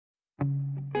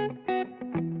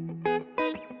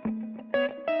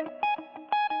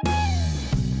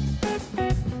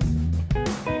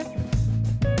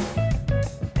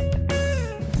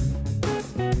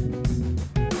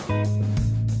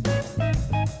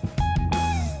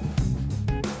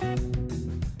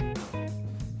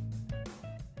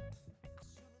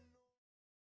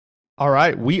All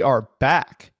right, we are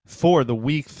back for the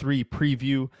week 3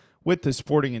 preview with the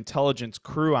Sporting Intelligence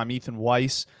crew. I'm Ethan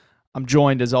Weiss. I'm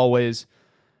joined, as always,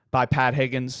 by Pat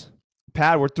Higgins.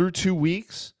 Pat, we're through 2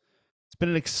 weeks. It's been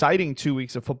an exciting 2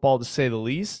 weeks of football, to say the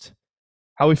least.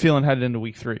 How are we feeling headed into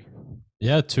week 3?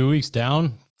 Yeah, 2 weeks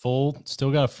down,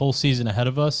 still got a full season ahead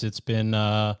of us. It's been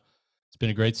a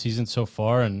great season so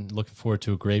far, and looking forward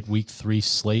to a great week 3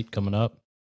 slate coming up.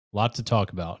 A lot to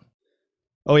talk about.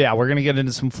 Oh, yeah, we're going to get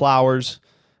into some flowers.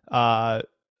 A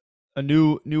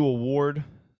new award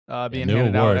Yeah, being new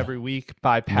handed out award. every week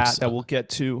by I'm Pat ex- that we'll get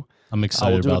to. I'm We'll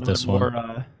excited do a about little bit this one.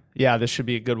 more. Yeah, this should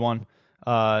be a good one.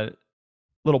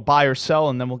 Little buy or sell,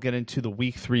 and then we'll get into the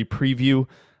week 3 preview.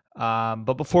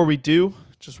 But before we do,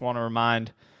 just want to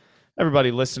remind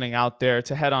everybody listening out there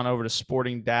to head on over to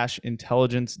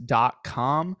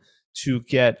sporting-intelligence.com to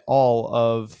get all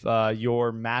of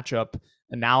your matchup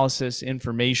analysis,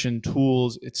 information,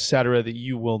 tools, etc. that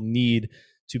you will need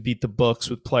to beat the books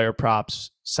with player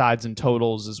props, sides, and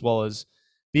totals, as well as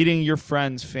beating your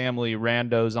friends, family,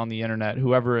 randos on the internet,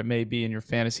 whoever it may be in your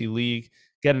fantasy league.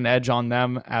 Get an edge on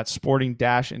them at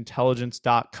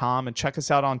sporting-intelligence.com and check us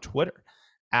out on Twitter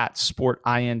at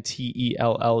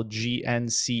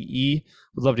SportIntellGNCE. We'd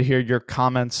love to hear your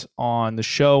comments on the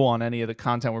show, on any of the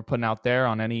content we're putting out there,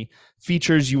 on any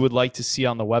features you would like to see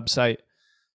on the website.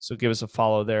 So give us a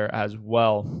follow there as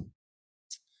well.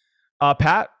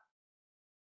 Pat,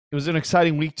 it was an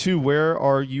exciting week too. Where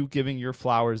are you giving your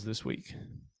flowers this week?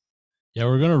 Yeah,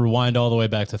 we're going to rewind all the way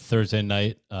back to Thursday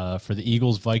night for the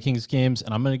Eagles-Vikings games,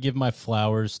 and I'm going to give my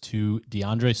flowers to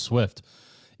DeAndre Swift.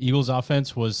 Eagles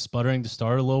offense was sputtering to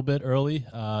start a little bit early.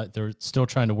 They're still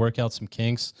trying to work out some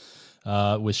kinks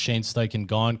with Shane Steichen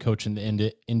gone, coaching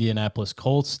the Indianapolis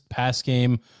Colts. Pass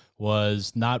game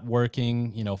was not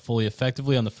working, fully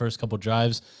effectively on the first couple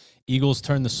drives. Eagles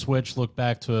turned the switch, look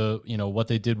back to, what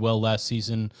they did well last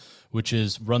season, which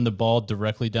is run the ball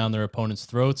directly down their opponent's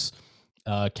throats.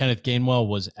 Kenneth Gainwell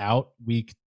was out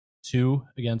week 2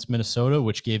 against Minnesota,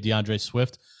 which gave DeAndre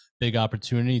Swift big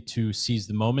opportunity to seize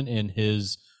the moment in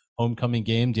his homecoming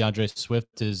game. DeAndre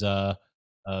Swift is a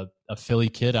Philly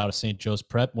kid out of St. Joe's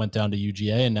Prep, went down to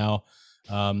UGA, and now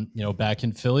back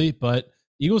in Philly. But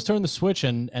Eagles turned the switch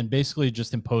and basically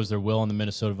just imposed their will on the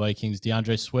Minnesota Vikings.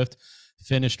 DeAndre Swift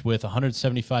finished with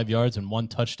 175 yards and 1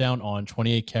 touchdown on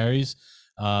 28 carries.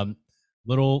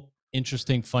 Little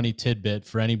interesting, funny tidbit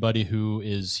for anybody who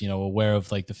is aware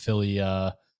of like the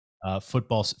Philadelphia high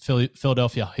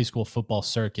school football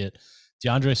circuit.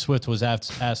 DeAndre Swift was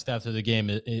asked after the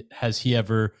game, has he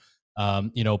ever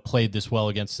played this well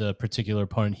against a particular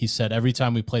opponent? He said, every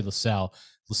time we play LaSalle.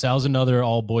 LaSalle's another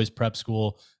all boys prep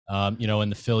school, in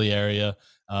the Philly area.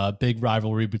 Big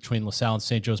rivalry between LaSalle and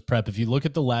St. Joe's Prep. If you look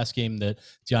at the last game that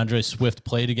DeAndre Swift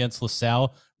played against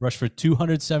LaSalle, rushed for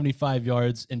 275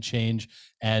 yards and change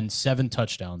and 7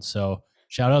 touchdowns. So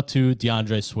shout out to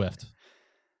DeAndre Swift.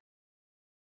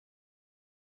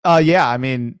 Yeah, I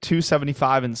mean,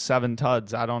 275 and 7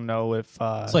 tuds. I don't know if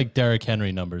it's like Derrick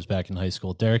Henry numbers back in high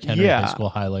school. Derrick Henry high school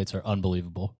highlights are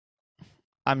unbelievable.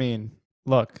 I mean,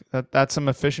 look, that's some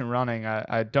efficient running.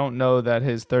 I don't know that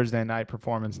his Thursday night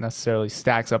performance necessarily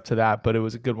stacks up to that, but it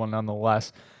was a good one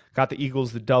nonetheless. Got the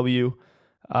Eagles the W,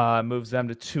 moves them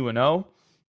to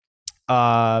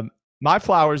 2-0. My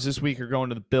flowers this week are going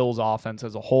to the Bills offense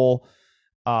as a whole.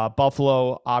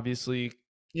 Buffalo, obviously,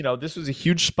 this was a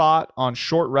huge spot on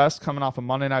short rest coming off a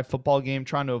Monday Night Football game,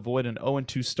 trying to avoid an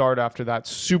 0-2 start after that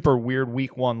super weird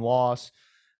week 1 loss.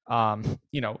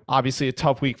 Obviously a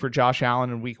tough week for Josh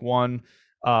Allen in week 1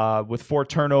 with 4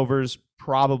 turnovers,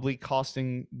 probably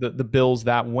costing the Bills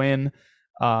that win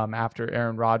after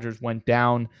Aaron Rodgers went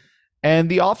down. And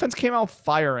the offense came out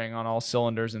firing on all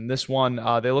cylinders in this one.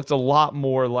 They looked a lot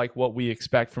more like what we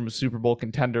expect from a Super Bowl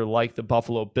contender like the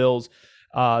Buffalo Bills.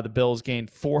 The Bills gained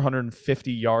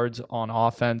 450 yards on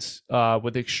offense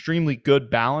with extremely good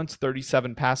balance,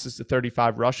 37 passes to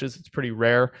 35 rushes. It's pretty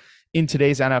rare in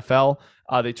today's NFL.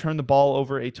 They turned the ball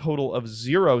over a total of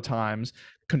 0 times,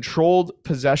 controlled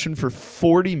possession for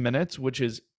 40 minutes, which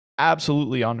is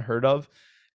absolutely unheard of.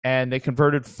 And they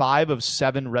converted 5 of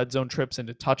 7 red zone trips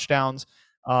into touchdowns.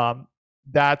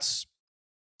 That's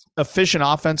efficient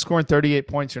offense, scoring 38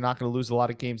 points. You're not going to lose a lot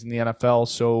of games in the NFL.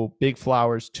 So big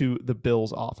flowers to the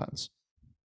Bills offense.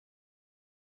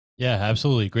 Yeah,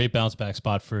 absolutely. Great bounce back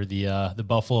spot for the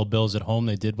Buffalo Bills at home.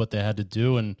 They did what they had to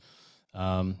do and,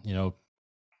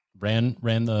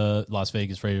 ran the Las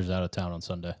Vegas Raiders out of town on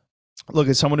Sunday. Look,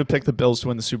 as someone who picked the Bills to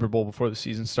win the Super Bowl before the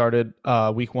season started,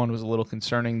 week 1 was a little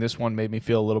concerning. This one made me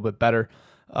feel a little bit better.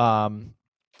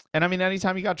 And I mean,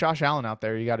 anytime you got Josh Allen out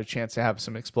there, you got a chance to have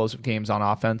some explosive games on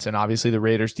offense. And obviously, the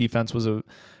Raiders' defense was a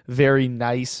very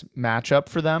nice matchup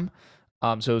for them.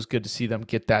 So it was good to see them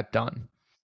get that done.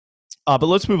 But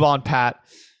let's move on, Pat,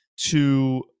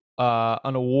 to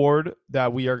an award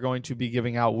that we are going to be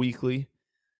giving out weekly.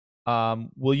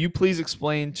 Will you please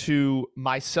explain to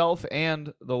myself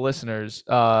and the listeners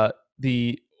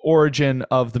the origin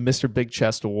of the Mr. Big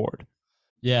Chest Award?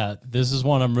 Yeah, this is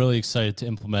one I'm really excited to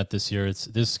implement this year. This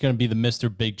is going to be the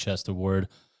Mr. Big Chest Award.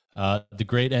 The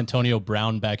great Antonio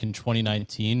Brown back in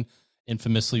 2019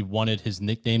 infamously wanted his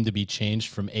nickname to be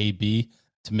changed from AB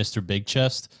to Mr. Big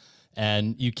Chest.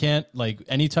 And you can't, like,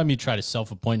 anytime you try to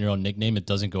self-appoint your own nickname, it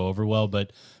doesn't go over well.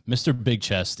 But Mr. Big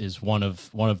Chest is one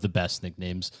of the best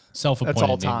nicknames,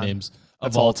 self-appointed nicknames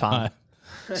of all time.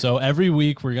 So every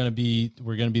week we're gonna be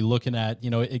looking at,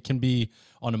 it can be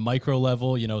on a micro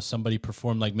level, somebody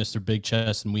performed like Mr. Big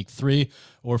Chest in week 3,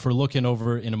 or if we're looking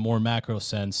over in a more macro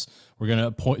sense, we're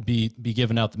gonna be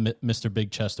giving out the Mr. Big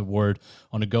Chest Award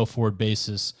on a go forward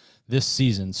basis this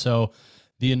season. So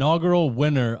the inaugural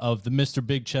winner of the Mr.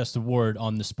 Big Chest Award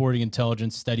on the Sporting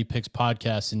Intelligence Steady Picks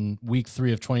podcast in week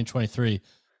 3 of 2023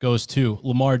 goes to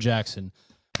Lamar Jackson.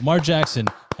 Lamar Jackson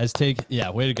has taken,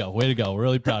 way to go. Way to go. We're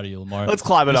really proud of you, Lamar. Let's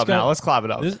clap it up now. Let's clap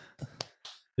it up.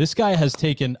 This guy has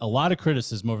taken a lot of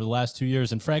criticism over the last 2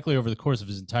 years and frankly, over the course of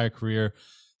his entire career,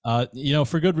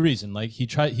 for good reason. Like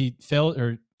he failed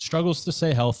or struggles to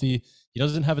stay healthy. He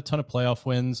doesn't have a ton of playoff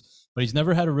wins, but he's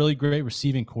never had a really great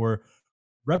receiving core.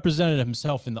 Represented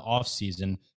himself in the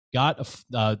offseason, got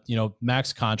a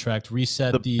max contract,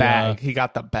 reset the bag. He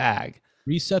got the bag.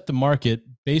 Reset the market.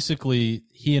 Basically,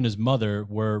 he and his mother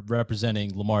were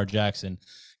representing Lamar Jackson.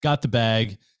 Got the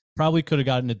bag. Probably could have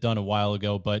gotten it done a while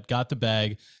ago, but got the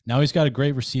bag. Now he's got a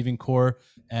great receiving core.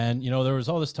 And, there was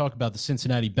all this talk about the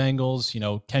Cincinnati Bengals.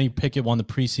 Kenny Pickett won the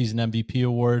preseason MVP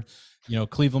award.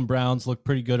 Cleveland Browns looked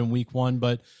pretty good in week 1,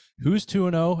 but who's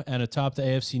 2-0 and atop the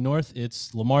AFC North?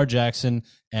 It's Lamar Jackson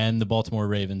and the Baltimore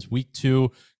Ravens. Week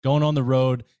 2, going on the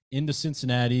road into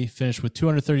Cincinnati, finished with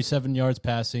 237 yards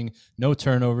passing, no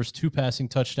turnovers, 2 passing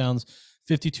touchdowns,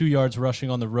 52 yards rushing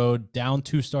on the road, down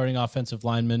 2 starting offensive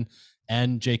linemen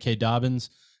and J.K. Dobbins.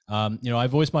 I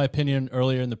voiced my opinion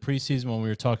earlier in the preseason when we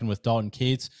were talking with Dalton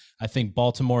Cates. I think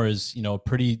Baltimore is, a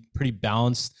pretty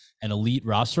balanced and elite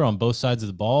roster on both sides of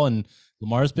the ball. And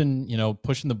Lamar's been,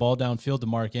 pushing the ball downfield to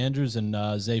Mark Andrews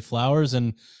and Zay Flowers.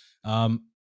 And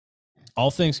all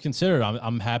things considered,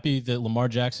 I'm happy that Lamar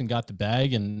Jackson got the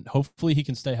bag, and hopefully he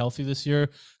can stay healthy this year.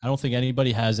 I don't think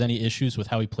anybody has any issues with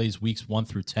how he plays weeks 1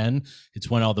 through 10. It's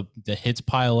when all the hits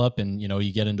pile up and,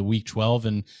 you get into week 12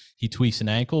 and he tweaks an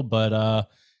ankle. But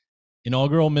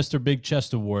inaugural Mr. Big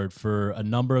Chest Award for a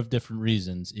number of different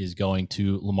reasons is going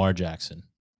to Lamar Jackson.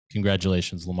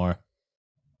 Congratulations, Lamar.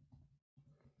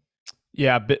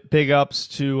 Yeah, big ups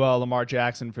to Lamar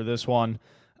Jackson for this one.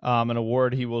 An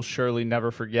award he will surely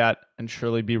never forget and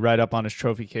surely be right up on his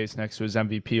trophy case next to his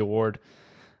MVP award.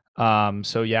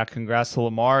 So yeah, congrats to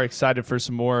Lamar. Excited for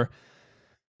some more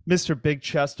Mr. Big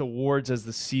Chest awards as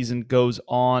the season goes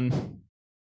on.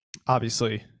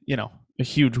 Obviously, a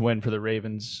huge win for the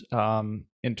Ravens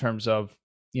in terms of,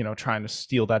 trying to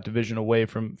steal that division away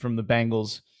from the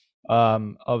Bengals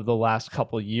of the last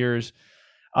couple of years.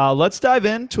 Let's dive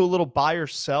into a little buy or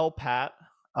sell, Pat.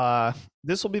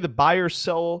 This will be the buy or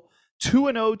sell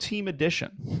 2-0 team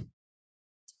edition.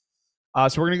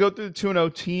 So we're going to go through the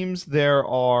 2-0 teams. There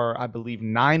are, I believe,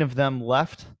 9 of them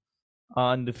left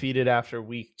undefeated after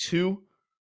week 2.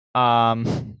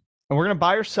 And we're going to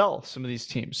buy or sell some of these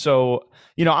teams. So,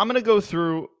 I'm going to go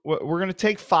through, we're going to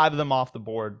take 5 of them off the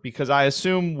board because I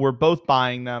assume we're both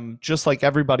buying them just like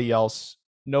everybody else.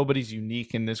 Nobody's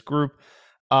unique in this group.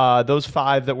 Those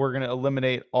 5 that we're going to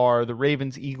eliminate are the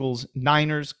Ravens, Eagles,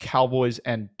 Niners, Cowboys,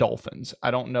 and Dolphins. I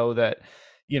don't know that,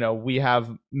 we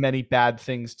have many bad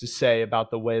things to say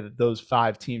about the way that those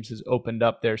 5 teams has opened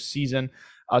up their season.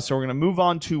 So we're going to move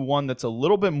on to one that's a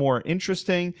little bit more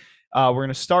interesting. We're going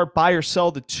to start buy or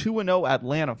sell the 2-0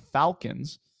 Atlanta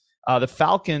Falcons. The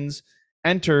Falcons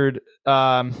entered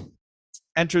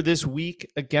this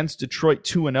week against Detroit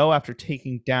 2-0 after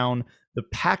taking down the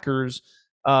Packers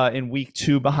in week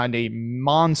 2 behind a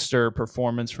monster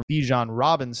performance from Bijan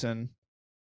Robinson.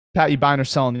 Pat, you buying or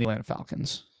selling the Atlanta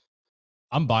Falcons?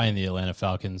 I'm buying the Atlanta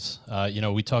Falcons.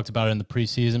 We talked about it in the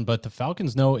preseason, but the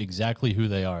Falcons know exactly who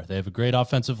they are. They have a great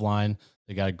offensive line.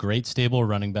 They got a great stable of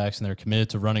running backs, and they're committed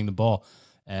to running the ball.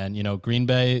 And, Green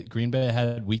Bay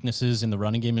had weaknesses in the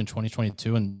running game in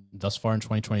 2022 and thus far in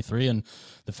 2023. And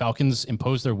the Falcons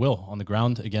imposed their will on the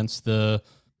ground against the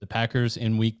The Packers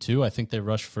in week 2, I think they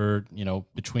rushed for,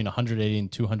 between 180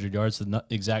 and 200 yards. The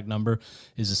exact number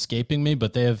is escaping me,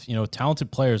 but they have,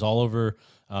 talented players all over,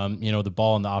 the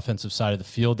ball on the offensive side of the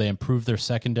field. They improved their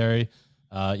secondary.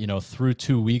 Through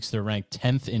 2 weeks, they're ranked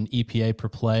 10th in EPA per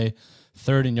play,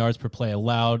 3rd in yards per play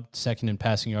allowed, 2nd in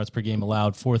passing yards per game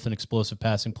allowed, 4th in explosive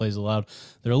passing plays allowed.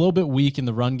 They're a little bit weak in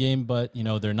the run game, but,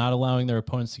 they're not allowing their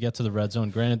opponents to get to the red zone.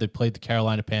 Granted, they played the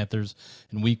Carolina Panthers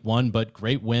in week 1, but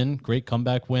great win, great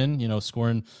comeback win,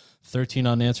 scoring 13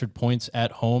 unanswered points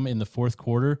at home in the 4th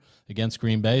quarter against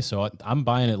Green Bay. So I'm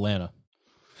buying Atlanta.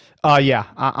 Yeah,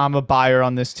 I'm a buyer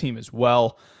on this team as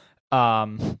well.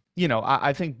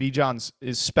 I think Bijan's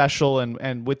is special,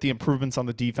 and with the improvements on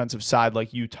the defensive side,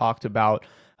 like you talked about,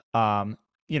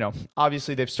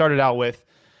 obviously they've started out with,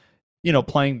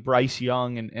 playing Bryce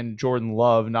Young and Jordan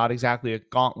Love, not exactly a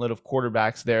gauntlet of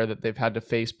quarterbacks there that they've had to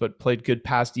face, but played good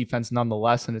pass defense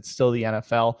nonetheless, and it's still the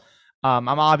NFL. I'm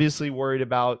obviously worried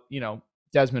about,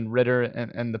 Desmond Ridder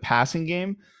and the passing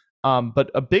game.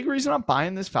 But a big reason I'm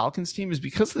buying this Falcons team is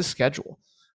because of the schedule.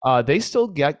 They still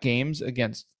get games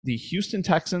against the Houston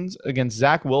Texans, against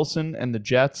Zach Wilson and the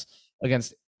Jets,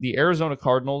 against the Arizona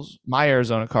Cardinals, my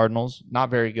Arizona Cardinals,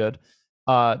 not very good.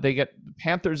 They get the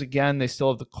Panthers again. They still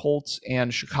have the Colts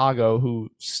and Chicago, who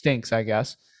stinks, I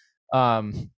guess.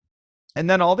 And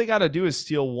then all they got to do is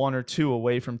steal 1 or 2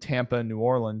 away from Tampa and New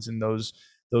Orleans in those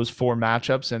 4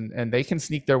 matchups, and they can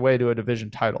sneak their way to a division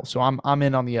title. So I'm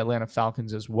in on the Atlanta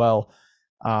Falcons as well.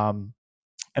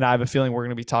 And I have a feeling we're going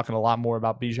to be talking a lot more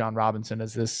about Bijan Robinson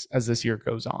as this year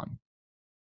goes on.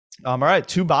 All right,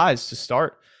 2 buys to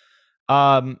start.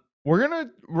 We're going to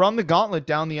run the gauntlet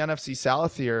down the NFC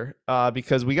South here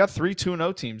because we got 3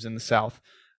 2-0 teams in the South.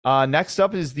 Next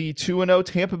up is the 2-0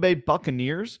 Tampa Bay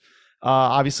Buccaneers.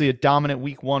 Obviously a dominant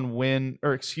week 1 win,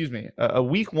 a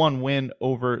week 1 win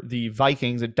over the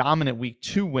Vikings, a dominant week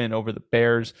 2 win over the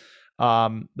Bears.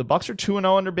 The Bucs are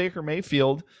 2-0 under Baker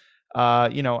Mayfield.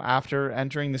 After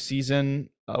entering the season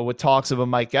with talks of a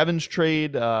Mike Evans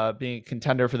trade, being a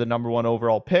contender for the number 1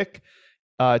 overall pick,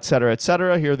 et cetera, et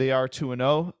cetera. Here they are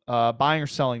 2-0, buying or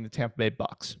selling the Tampa Bay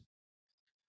Bucs.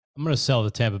 I'm going to sell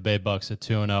the Tampa Bay Bucs at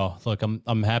 2-0. Look,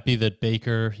 I'm happy that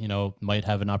Baker, might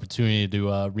have an opportunity to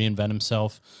reinvent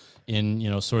himself in,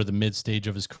 sort of the mid stage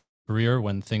of his career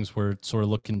when things were sort of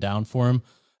looking down for him.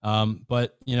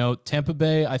 But Tampa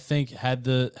Bay, I think, had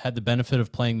the benefit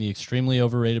of playing the extremely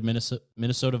overrated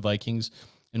Minnesota Vikings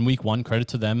in week 1. Credit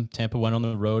to them. Tampa went on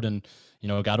the road and,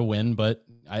 got a win, but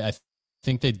I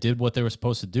think they did what they were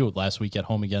supposed to do last week at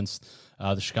home against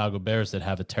the Chicago Bears that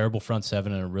have a terrible front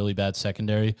 7 and a really bad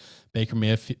secondary. Baker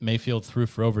Mayfield threw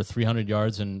for over 300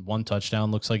 yards and 1 touchdown.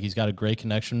 Looks like he's got a great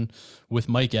connection with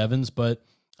Mike Evans, but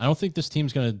I don't think this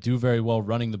team's going to do very well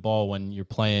running the ball when you're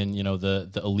playing,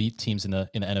 the elite teams in the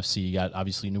NFC. You got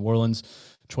obviously New Orleans,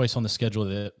 choice on the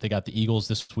schedule. They got the Eagles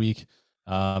this week.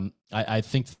 I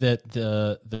think that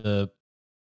the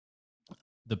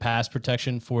pass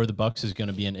protection for the Bucs is going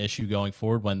to be an issue going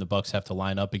forward when the Bucs have to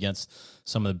line up against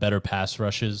some of the better pass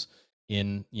rushes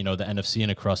in, the NFC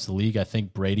and across the league. I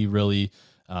think Brady really,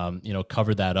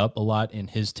 covered that up a lot in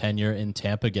his tenure in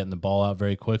Tampa, getting the ball out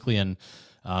very quickly. And,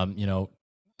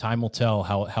 time will tell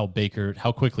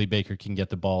how quickly Baker can get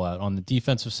the ball out. On the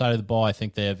defensive side of the ball, I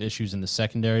think they have issues in the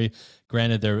secondary.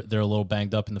 Granted, they're a little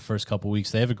banged up in the first couple of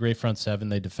weeks. They have a great front 7.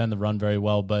 They defend the run very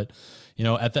well, but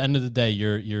at the end of the day,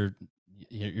 you're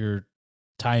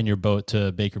tying your boat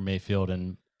to Baker Mayfield,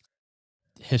 and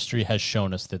history has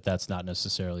shown us that that's not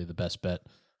necessarily the best bet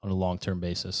on a long-term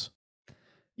basis.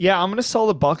 Yeah, I'm going to sell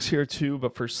the Bucs here too,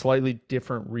 but for slightly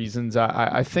different reasons.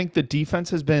 I think the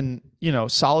defense has been,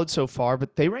 solid so far,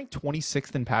 but they ranked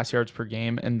 26th in pass yards per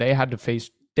game, and they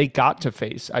got to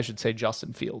face, I should say,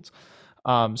 Justin Fields.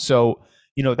 So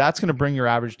that's going to bring your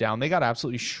average down. They got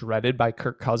absolutely shredded by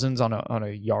Kirk Cousins on a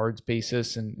yards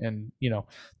basis, and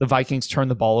the Vikings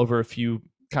turned the ball over a few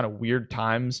kind of weird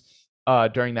times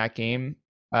during that game,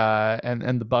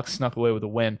 and the Bucs snuck away with a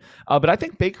win. But I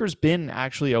think Baker's been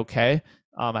actually okay.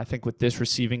 I think with this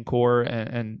receiving core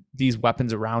and these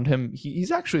weapons around him,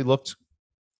 he's actually looked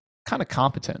kind of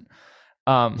competent.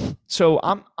 So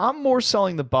I'm more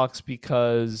selling the Bucs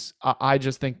because I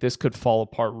just think this could fall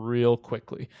apart real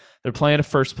quickly. They're playing a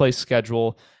first place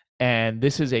schedule, and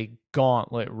this is a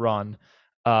gauntlet run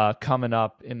coming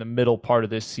up in the middle part of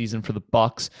this season for the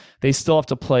Bucs. They still have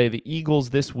to play the Eagles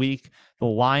this week, the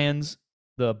Lions,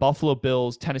 the Buffalo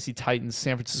Bills, Tennessee Titans,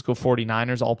 San Francisco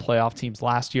 49ers, all playoff teams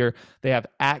last year. They have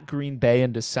at Green Bay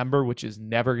in December, which is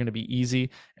never going to be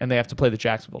easy. And they have to play the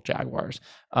Jacksonville Jaguars,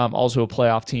 also a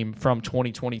playoff team from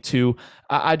 2022.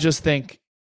 I just think,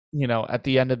 at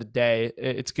the end of the day,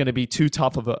 it's going to be too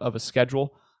tough of a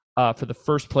schedule for the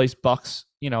first place Bucks.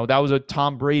 That was a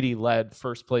Tom Brady led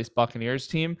first place Buccaneers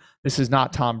team. This is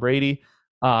not Tom Brady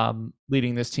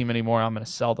leading this team anymore. I'm going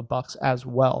to sell the Bucks as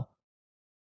well.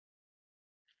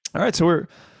 All right, so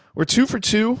we're 2 for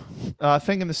 2,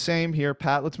 thinking the same here,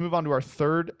 Pat. Let's move on to our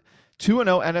third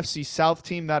 2-0 NFC South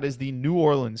team. That is the New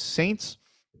Orleans Saints.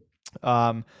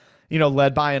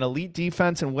 Led by an elite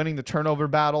defense and winning the turnover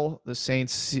battle. The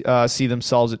Saints see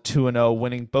themselves at 2-0,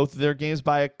 winning both of their games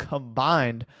by a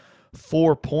combined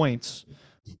 4 points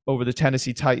over the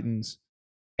Tennessee Titans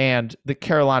and the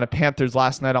Carolina Panthers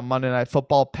last night on Monday Night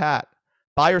Football. Pat,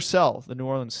 buy or sell the New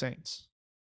Orleans Saints?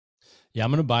 Yeah,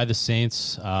 I'm going to buy the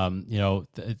Saints.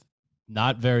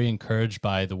 Not very encouraged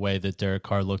by the way that Derek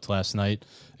Carr looked last night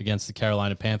against the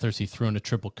Carolina Panthers. He threw into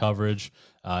triple coverage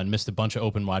and missed a bunch of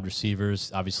open wide receivers.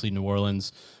 Obviously, New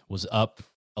Orleans was up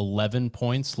 11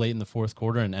 points late in the fourth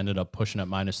quarter and ended up pushing at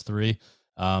 -3.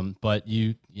 But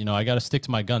I got to stick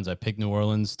to my guns. I picked New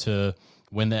Orleans to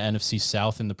win the NFC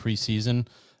South in the preseason.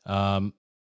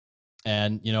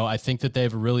 And I think that they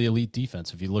have a really elite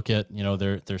defense. If you look at,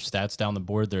 their stats down the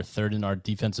board, they're third in our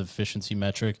defensive efficiency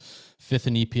metric, fifth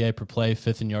in EPA per play,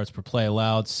 fifth in yards per play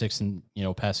allowed, sixth in,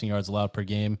 passing yards allowed per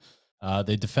game.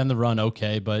 They defend the run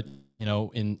okay, but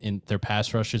in their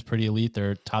pass rush is pretty elite.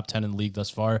 They're top 10 in the league thus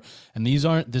far. And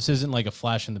this isn't like a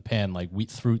flash in the pan. Like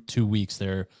through 2 weeks,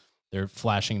 they're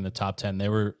flashing in the top 10. They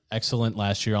were excellent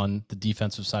last year on the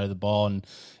defensive side of the ball. And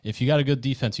if you got a good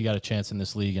defense, you got a chance in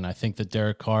this league. And I think that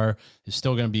Derek Carr is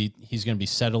still he's going to be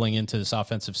settling into this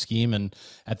offensive scheme. And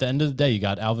at the end of the day, you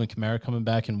got Alvin Kamara coming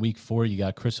back in week 4. You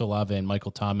got Chris Olave and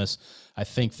Michael Thomas. I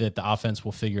think that the offense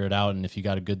will figure it out. And if you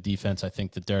got a good defense, I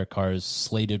think that Derek Carr is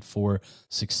slated for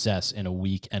success in a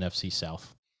weak NFC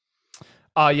South.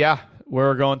 Yeah,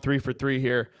 we're going 3 for 3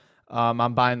 here.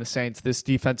 I'm buying the Saints. This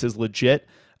defense is legit.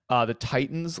 The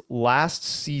Titans last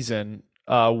season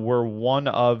were one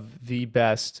of the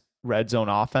best red zone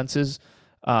offenses.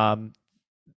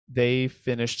 They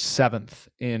finished 7th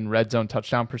in red zone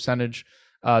touchdown percentage.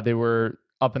 They were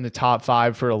up in the top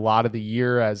 5 for a lot of the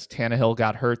year. As Tannehill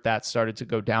got hurt, that started to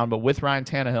go down. But with Ryan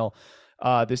Tannehill,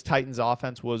 this Titans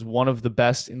offense was one of the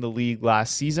best in the league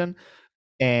last season.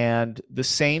 And the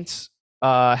Saints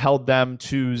held them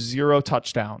to 0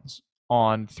 touchdowns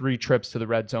on 3 trips to the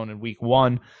red zone in week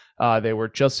 1. They were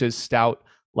just as stout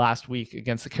last week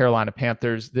against the Carolina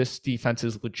Panthers. This defense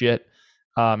is legit.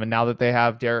 And now that they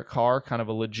have Derek Carr, kind of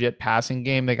a legit passing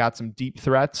game, they got some deep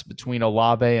threats between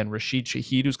Olave and Rashid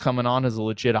Shaheed, who's coming on as a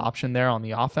legit option there on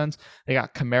the offense. They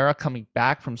got Kamara coming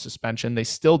back from suspension. They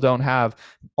still don't have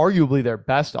arguably their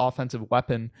best offensive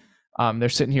weapon. They're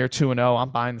sitting here 2-0.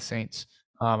 I'm buying the Saints.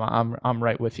 I'm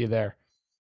right with you there.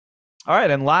 All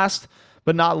right, and last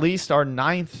but not least, our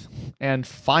 9th and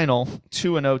final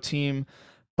 2-0 team,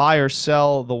 buy or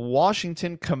sell, the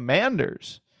Washington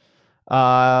Commanders.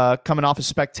 Coming off a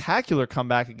spectacular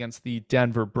comeback against the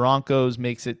Denver Broncos,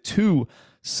 makes it 2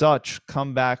 such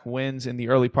comeback wins in the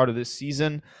early part of this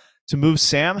season to move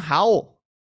Sam Howell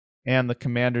and the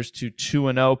Commanders to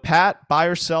 2-0. Pat, buy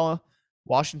or sell,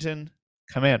 Washington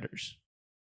Commanders?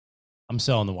 I'm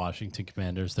selling the Washington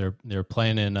Commanders. They're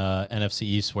playing in NFC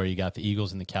East, where you got the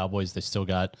Eagles and the Cowboys. They still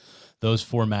got those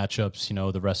 4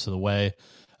 matchups, the rest of the way.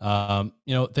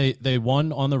 They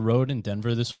won on the road in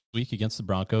Denver this week against the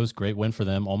Broncos. Great win for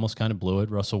them. Almost kind of blew it.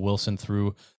 Russell Wilson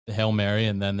threw the Hail Mary,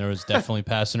 and then there was definitely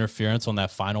pass interference on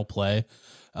that final play.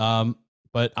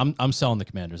 But I'm selling the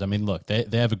Commanders. I mean, look, they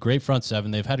have a great front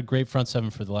seven. They've had a great front seven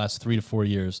for the last 3 to 4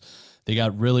 years. They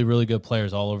got really, really good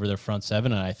players all over their front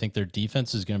seven, and I think their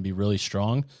defense is going to be really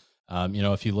strong.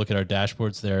 If you look at our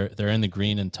dashboards, they're in the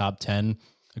green and top 10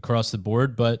 across the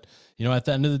board. But, at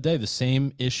the end of the day, the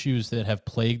same issues that have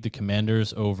plagued the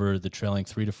Commanders over the trailing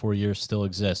 3 to 4 years still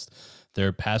exist.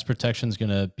 Their pass protection is going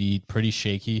to be pretty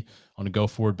shaky on a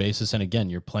go-forward basis. And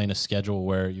again, you're playing a schedule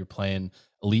where you're playing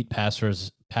elite pass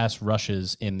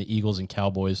rushes in the Eagles and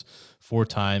Cowboys 4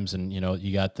 times. And,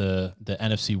 you got the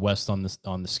NFC West on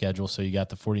the schedule. So you got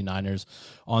the 49ers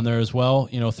on there as well.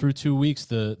 Through 2 weeks,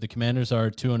 the Commanders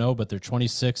are 2-0, but they're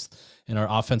 26th in our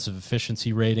offensive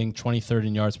efficiency rating, 23rd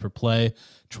in yards per play,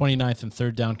 29th in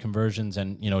third down conversions,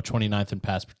 and, 29th in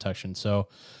pass protection. So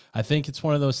I think it's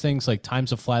one of those things, like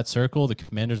time's a flat circle. The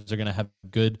Commanders are going to have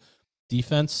good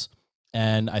defense.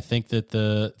 And I think that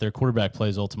their quarterback play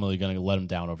is ultimately going to let them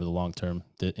down over the long term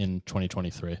in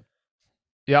 2023.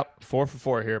 Yep, 4 for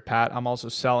 4 here, Pat. I'm also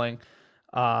selling.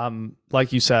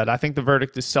 Like you said, I think the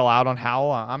verdict is still out on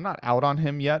Howell. I'm not out on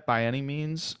him yet by any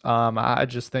means. I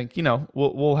just think,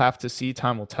 we'll have to see.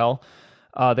 Time will tell.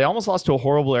 They almost lost to a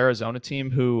horrible Arizona team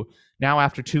who now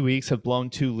after 2 weeks have blown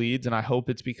 2 leads, and I hope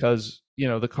it's because,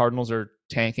 the Cardinals are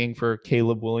tanking for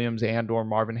Caleb Williams and or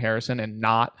Marvin Harrison, and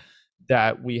not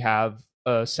that we have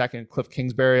a second Cliff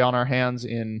Kingsbury on our hands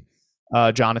in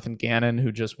Jonathan Gannon,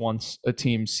 who just once a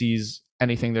team sees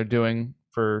anything they're doing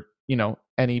for,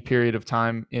 any period of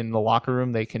time in the locker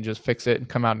room, they can just fix it and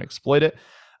come out and exploit it.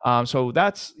 So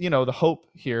that's, the hope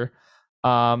here.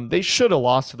 They should have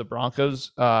lost to the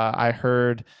Broncos. I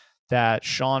heard that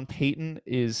Sean Payton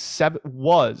was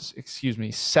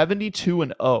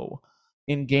 72-0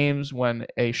 in games when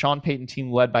a Sean Payton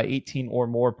team led by 18 or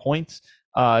more points.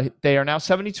 They are now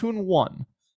 72-1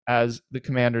 as the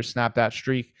Commanders snap that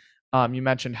streak. You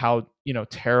mentioned how,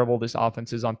 terrible this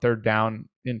offense is on third down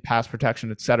in pass protection,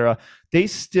 etc. They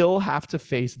still have to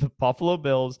face the Buffalo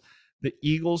Bills, the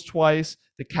Eagles twice,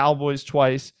 the Cowboys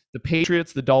twice, the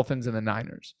Patriots, the Dolphins, and the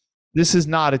Niners. This is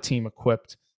not a team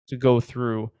equipped to go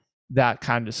through that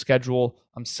kind of schedule.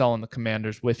 I'm selling the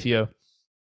Commanders with you.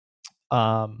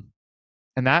 And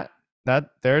that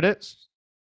there it is.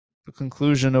 The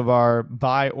conclusion of our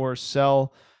buy or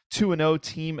sell 2-0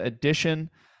 team edition.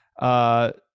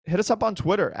 Hit us up on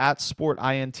Twitter at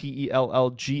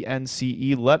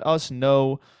SportINTELLGNCE. Let us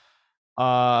know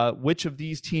which of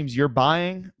these teams you're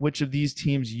buying, which of these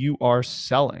teams you are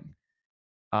selling.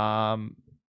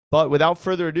 But without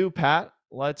further ado, Pat,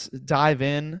 let's dive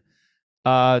in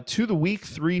to the Week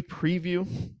 3 preview.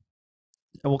 And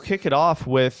we'll kick it off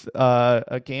with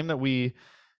a game that we,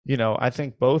 I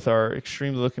think both are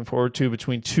extremely looking forward to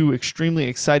between two extremely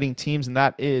exciting teams, and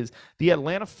that is the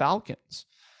Atlanta Falcons.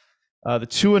 The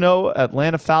 2-0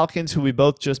 Atlanta Falcons, who we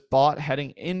both just bought heading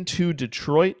into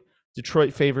Detroit.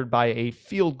 Detroit favored by a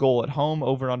field goal at home,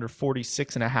 over under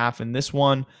 46.5 in this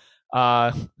one.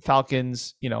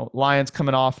 Falcons, Lions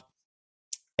coming off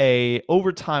a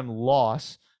overtime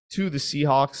loss to the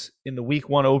Seahawks in the Week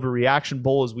 1 overreaction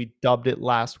bowl, as we dubbed it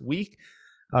last week.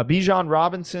 Bijan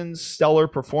Robinson's stellar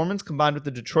performance, combined with the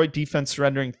Detroit defense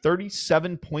surrendering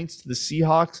 37 points to the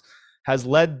Seahawks, has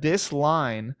led this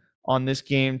line on this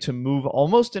game to move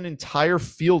almost an entire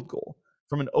field goal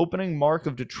from an opening mark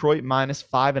of Detroit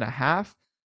 -5.5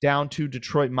 down to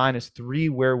Detroit -3,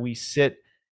 where we sit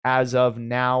as of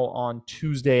now on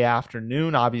Tuesday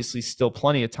afternoon. Obviously, still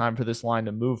plenty of time for this line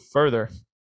to move further.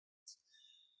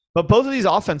 But both of these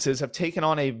offenses have taken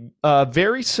on a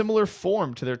very similar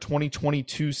form to their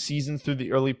 2022 season through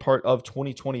the early part of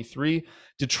 2023.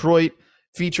 Detroit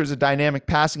features a dynamic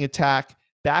passing attack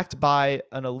backed by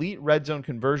an elite red zone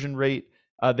conversion rate.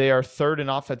 They are third in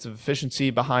offensive efficiency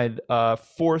behind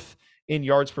fourth in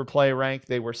yards per play rank.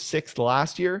 They were sixth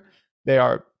last year. They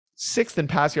are sixth in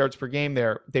pass yards per game.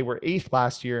 They were eighth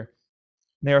last year.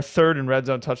 They are third in red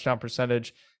zone touchdown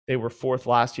percentage. They were fourth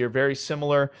last year. Very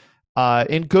similar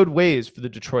in good ways for the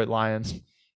Detroit Lions.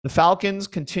 The Falcons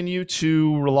continue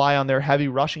to rely on their heavy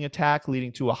rushing attack,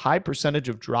 leading to a high percentage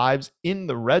of drives in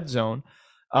the red zone.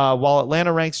 While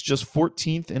Atlanta ranks just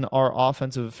 14th in our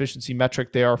offensive efficiency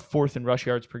metric, they are fourth in rush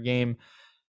yards per game,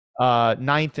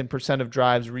 ninth in percent of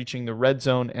drives reaching the red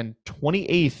zone, and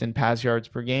 28th in pass yards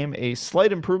per game. A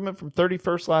slight improvement from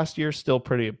 31st last year, still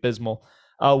pretty abysmal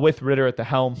with Ritter at the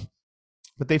helm.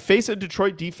 But they face a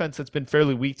Detroit defense that's been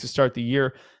fairly weak to start the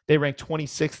year. They rank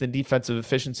 26th in defensive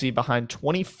efficiency, behind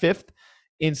 25th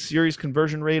in series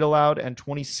conversion rate allowed and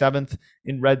 27th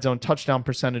in red zone touchdown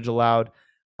percentage allowed.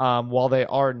 While they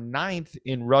are ninth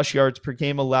in rush yards per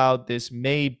game allowed, this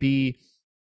may be,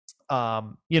 a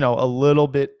little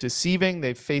bit deceiving.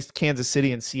 They've faced Kansas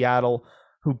City and Seattle,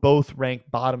 who both rank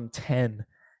bottom 10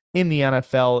 in the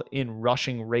NFL in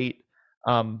rushing rate.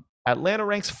 Atlanta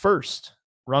ranks first,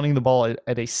 running the ball at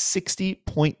a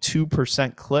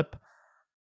 60.2% clip.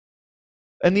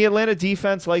 And the Atlanta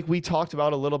defense, like we talked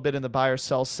about a little bit in the buy or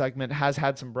sell segment, has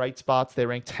had some bright spots. They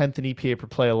rank 10th in EPA per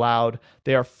play allowed.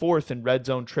 They are fourth in red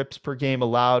zone trips per game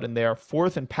allowed, and they are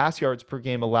fourth in pass yards per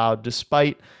game allowed,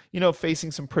 despite, facing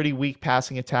some pretty weak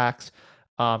passing attacks.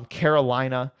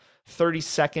 Carolina,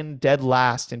 32nd, dead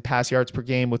last in pass yards per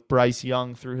game with Bryce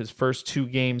Young through his first two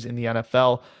games in the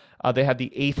NFL. They had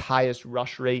the 8th highest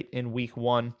rush rate in Week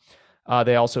 1.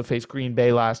 They also faced Green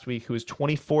Bay last week, who is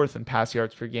 24th in pass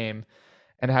yards per game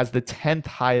and has the 10th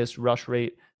highest rush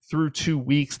rate through 2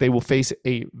 weeks. They will face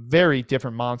a very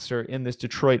different monster in this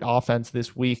Detroit offense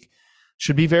this week.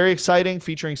 Should be very exciting,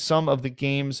 featuring some of the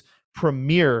game's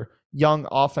premier young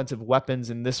offensive weapons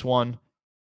in this one.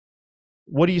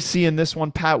 What do you see in this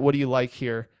one, Pat? What do you like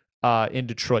here in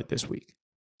Detroit this week?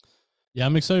 Yeah,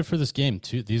 I'm excited for this game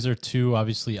too. These are two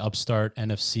obviously upstart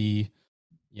NFC,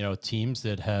 teams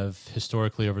that have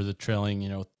historically over the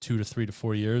trailing, 2 to 3 to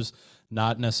 4 years,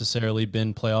 not necessarily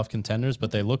been playoff contenders,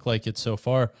 but they look like it so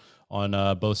far on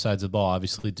both sides of the ball.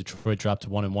 Obviously, Detroit dropped to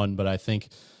 1-1, but I think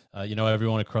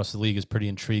Everyone across the league is pretty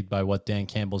intrigued by what Dan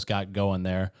Campbell's got going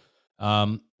there.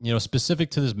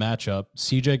 Specific to this matchup,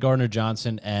 CJ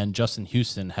Gardner-Johnson and Justin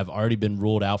Houston have already been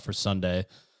ruled out for Sunday.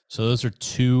 So those are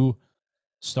two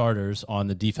starters on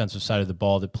the defensive side of the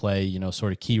ball that play,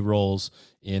 sort of key roles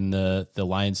in the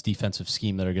Lions defensive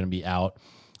scheme that are going to be out.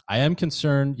 I am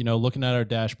concerned, looking at our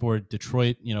dashboard,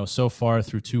 Detroit, so far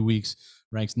through 2 weeks,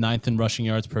 ranks 9th in rushing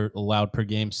yards allowed per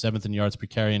game, 7th in yards per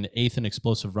carry, and 8th in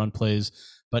explosive run plays.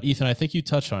 But Ethan, I think you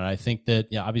touched on it. I think that,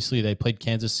 obviously they played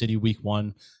Kansas City week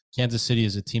 1. Kansas City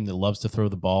is a team that loves to throw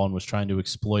the ball and was trying to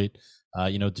exploit,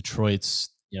 Detroit's,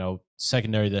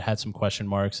 secondary that had some question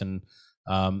marks. And,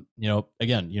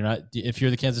 again, if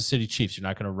you're the Kansas City Chiefs, you're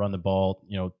not going to run the ball,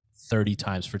 30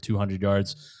 times for 200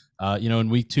 yards. In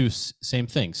week 2, same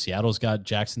thing. Seattle's got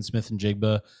Jackson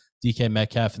Smith-Njigba, DK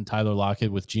Metcalf, and Tyler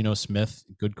Lockett with Geno Smith,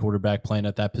 good quarterback playing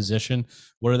at that position.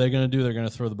 What are they going to do? They're going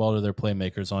to throw the ball to their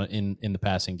playmakers in the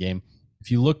passing game. If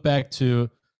you look back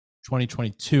to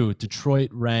 2022,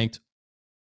 Detroit ranked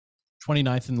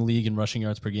 29th in the league in rushing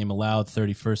yards per game allowed,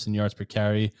 31st in yards per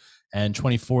carry, and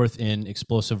 24th in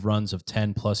explosive runs of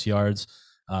 10 plus yards.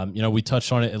 We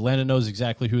touched on it. Atlanta knows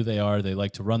exactly who they are. They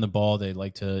like to run the ball. They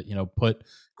like to, put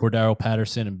Cordero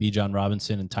Patterson and Bijan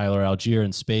Robinson and Tyler Algier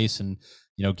in space and,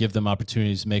 give them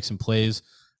opportunities to make some plays.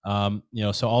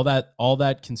 So all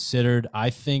that considered, I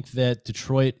think that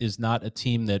Detroit is not a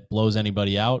team that blows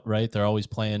anybody out, right? They're always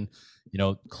playing,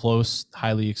 close,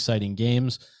 highly exciting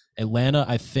games. Atlanta,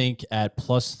 I think at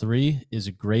 +3 is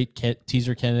a great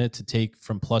teaser candidate to take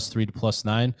from +3 to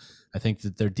 +9. I think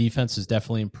that their defense has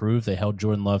definitely improved. They held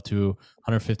Jordan Love to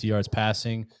 150 yards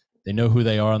passing. They know who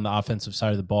they are on the offensive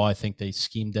side of the ball. I think they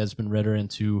schemed Desmond Ridder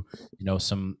into,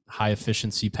 some high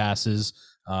efficiency passes.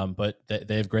 But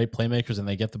they have great playmakers and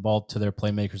they get the ball to their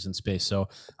playmakers in space. So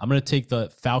I'm going to take the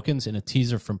Falcons in a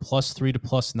teaser from +3 to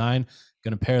 +9.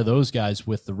 Going to pair those guys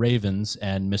with the Ravens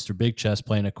and Mr. Big Chest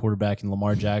playing a quarterback in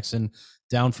Lamar Jackson,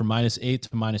 down from -8 to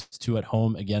 -2 at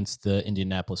home against the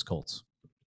Indianapolis Colts.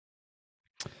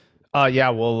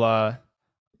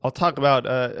 I'll talk about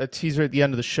a teaser at the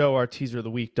end of the show. Our teaser of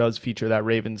the week does feature that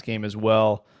Ravens game as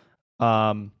well.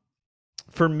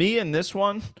 For me in this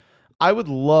one, I would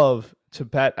love to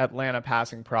bet Atlanta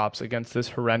passing props against this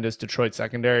horrendous Detroit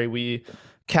secondary. We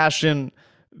cashed in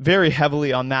very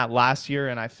heavily on that last year,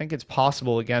 and I think it's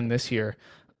possible again this year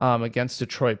against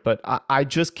Detroit. But I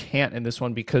just can't in this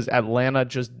one because Atlanta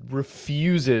just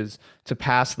refuses to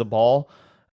pass the ball,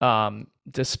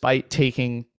 despite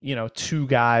taking 2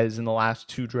 guys in the last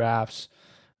 2 drafts,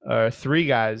 or 3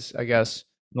 guys, I guess,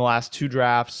 in the last 2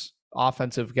 drafts,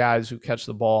 offensive guys who catch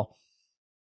the ball.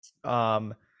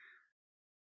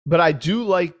 But I do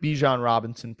like Bijan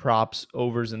Robinson props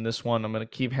overs in this one. I'm going to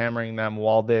keep hammering them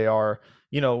while they are,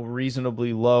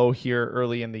 reasonably low here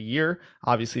early in the year.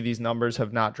 Obviously, these numbers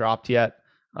have not dropped yet.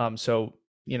 So,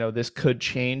 this could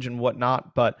change and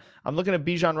whatnot. But I'm looking at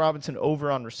Bijan Robinson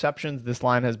over on receptions. This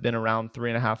line has been around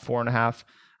 3.5,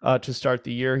 4.5 to start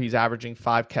the year. He's averaging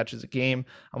 5 catches a game.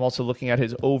 I'm also looking at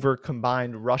his over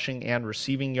combined rushing and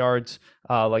receiving yards.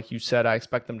 Like you said, I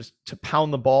expect them to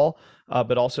pound the ball,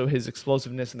 but also his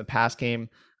explosiveness in the pass game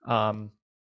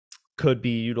could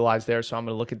be utilized there. So I'm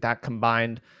going to look at that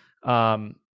combined,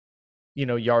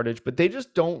 yardage. But they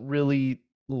just don't really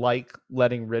like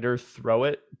letting Ridder throw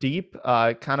it deep.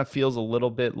 It kind of feels a little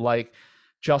bit like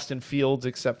Justin Fields,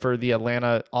 except for the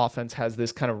Atlanta offense has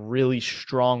this kind of really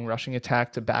strong rushing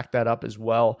attack to back that up as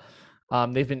well.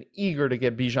 They've been eager to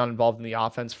get Bijan involved in the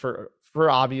offense for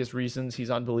obvious reasons. He's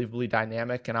unbelievably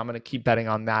dynamic, and I'm going to keep betting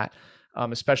on that,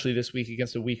 especially this week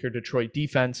against a weaker Detroit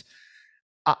defense.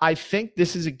 I think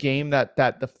this is a game that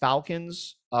the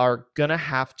Falcons are going to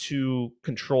have to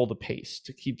control the pace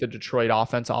to keep the Detroit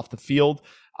offense off the field.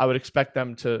 I would expect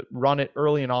them to run it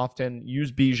early and often,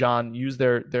 use Bijan, use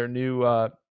their new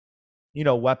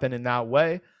weapon in that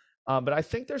way. But I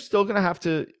think they're still going to have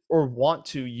to or want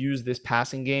to use this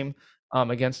passing game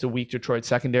against a weak Detroit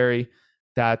secondary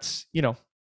that's,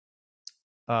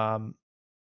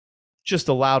 just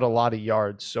allowed a lot of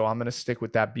yards. So I'm going to stick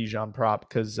with that Bijan prop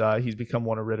because he's become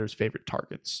one of Ridder's favorite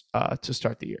targets to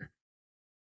start the year.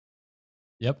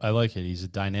 Yep, I like it. He's a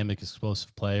dynamic,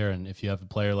 explosive player, and if you have a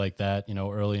player like that,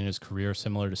 early in his career,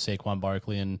 similar to Saquon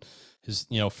Barkley in his,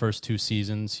 first 2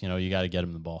 seasons, you got to get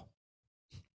him the ball.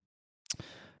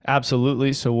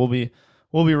 Absolutely. So we'll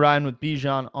be riding with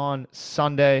Bijan on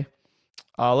Sunday.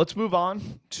 Let's move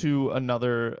on to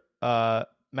another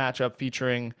matchup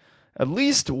featuring at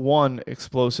least one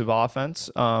explosive offense,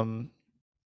 and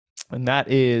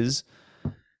that is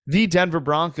The Denver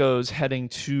Broncos heading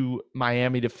to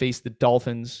Miami to face the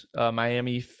Dolphins.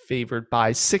 Miami favored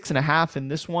by 6.5 in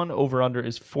this one. Over under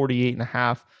is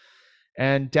 48.5.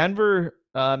 And Denver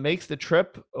makes the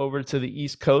trip over to the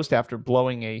East Coast after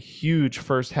blowing a huge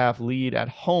first half lead at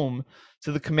home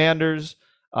to the Commanders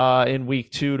in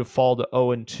week 2 to fall to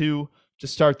 0-2 to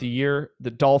start the year.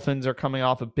 The Dolphins are coming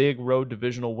off a big road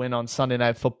divisional win on Sunday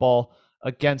Night Football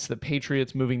against the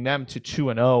Patriots, moving them to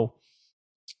 2-0.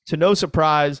 To no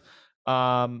surprise,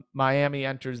 Miami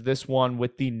enters this one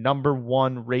with the number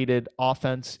 1 rated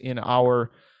offense in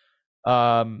our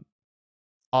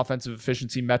offensive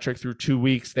efficiency metric through 2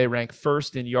 weeks. They rank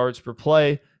first in yards per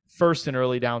play, first in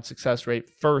early down success rate,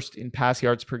 first in pass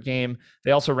yards per game.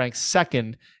 They also rank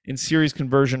second in series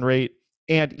conversion rate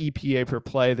and EPA per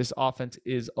play. This offense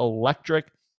is electric.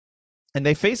 And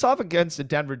they face off against a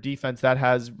Denver defense that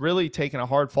has really taken a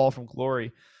hard fall from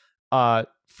glory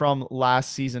from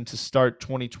last season to start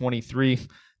 2023.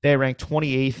 They ranked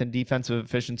 28th in defensive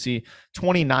efficiency,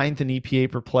 29th in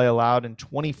EPA per play allowed, and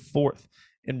 24th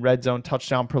in red zone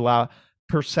touchdown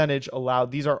percentage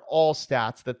allowed. These are all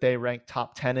stats that they ranked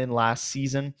top 10 in last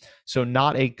season. So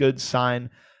not a good sign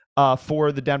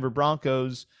for the Denver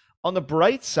Broncos. On the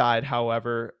bright side,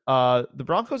 however, the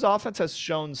Broncos offense has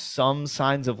shown some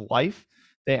signs of life.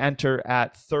 They enter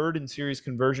at 3rd in series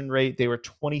conversion rate. They were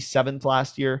 27th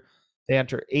last year. They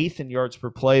enter 8th in yards per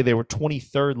play. They were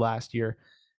 23rd last year.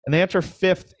 And they enter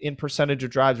 5th in percentage of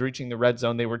drives reaching the red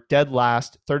zone. They were dead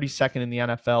last, 32nd in the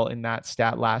NFL in that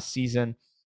stat last season.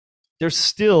 They're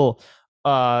still,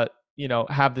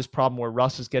 have this problem where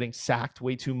Russ is getting sacked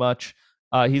way too much.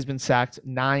 He's been sacked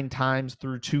 9 times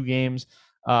through 2 games.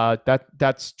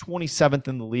 That's 27th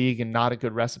in the league and not a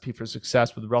good recipe for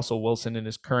success with Russell Wilson in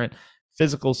his current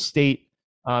physical state.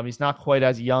 He's not quite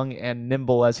as young and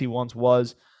nimble as he once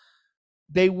was.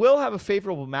 They will have a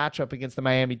favorable matchup against the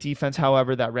Miami defense,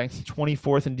 however, that ranks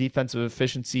 24th in defensive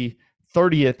efficiency,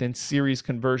 30th in series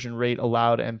conversion rate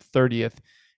allowed, and 30th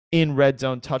in red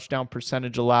zone touchdown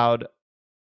percentage allowed.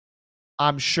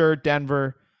 I'm sure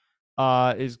Denver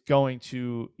is going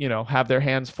to, have their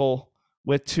hands full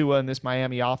with Tua in this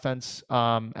Miami offense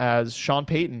as Sean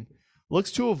Payton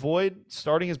looks to avoid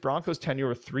starting his Broncos tenure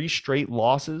with 3 straight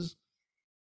losses.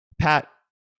 Pat,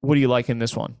 what do you like in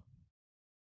this one?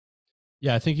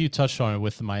 Yeah, I think you touched on it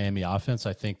with the Miami offense.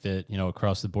 I think that,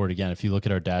 across the board, again, if you look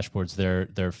at our dashboards,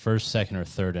 they're first, second, or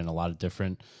third in a lot of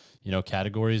different,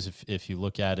 categories. If you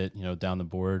look at it, down the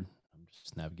board, I'm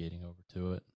just navigating over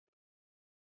to it.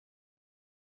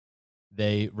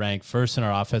 They rank first in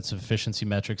our offensive efficiency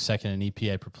metrics, second in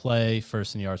EPA per play,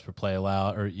 first in yards per play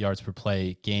allowed, or yards per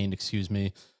play gained,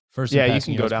 First in you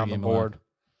can go down the board.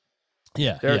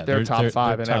 Yeah, they're top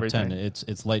 5 and top everything. 10.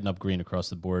 It's lighting up green across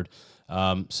the board.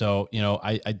 So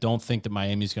I don't think that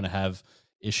Miami's going to have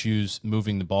issues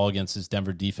moving the ball against this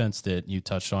Denver defense that you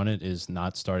touched on. It is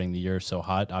not starting the year so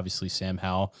hot. Obviously, Sam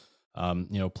Howell,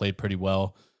 played pretty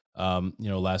well,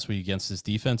 last week against this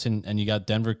defense, and you got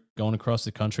Denver going across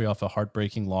the country off a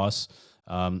heartbreaking loss.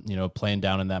 Playing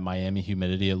down in that Miami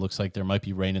humidity. It looks like there might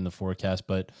be rain in the forecast,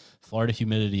 but Florida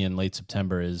humidity in late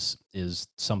September is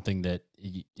something that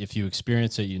if you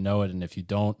experience it, it, and if you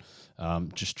don't,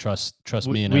 just trust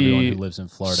me and everyone who lives in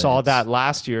Florida. Saw that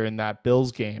last year in that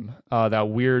Bills game, that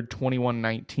weird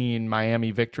 21-19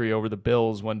 Miami victory over the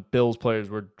Bills when Bills players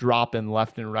were dropping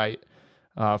left and right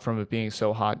from it being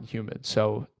so hot and humid.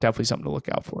 So definitely something to look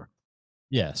out for.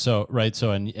 Yeah. So, right.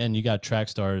 So, and you got track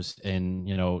stars in,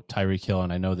 Tyreek Hill,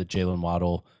 and I know that Jalen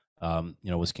Waddle,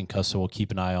 was concussed. So we'll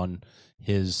keep an eye on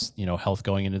his, health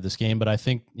going into this game. But I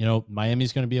think,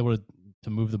 Miami's going to be able to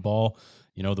move the ball,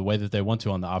 the way that they want to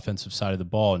on the offensive side of the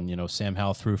ball. And, Sam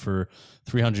Howell threw for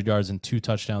 300 yards and 2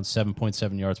 touchdowns,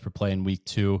 7.7 yards per play in week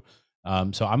 2.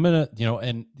 So I'm going to,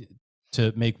 and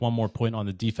to make one more point on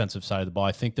the defensive side of the ball,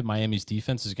 I think that Miami's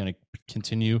defense is going to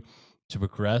continue to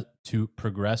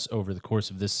progress over the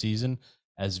course of this season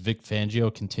as Vic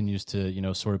Fangio continues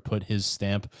to, sort of put his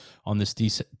stamp on this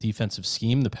defensive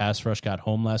scheme. The pass rush got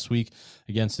home last week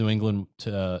against New England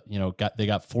they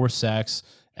got 4 sacks,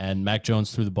 and Mac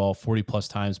Jones threw the ball 40 plus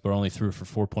times, but only threw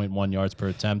for 4.1 yards per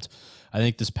attempt. I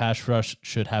think this pass rush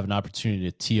should have an opportunity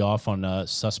to tee off on a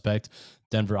suspect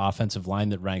Denver offensive line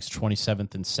that ranks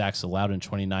 27th in sacks allowed and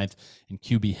 29th in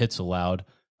QB hits allowed,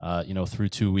 through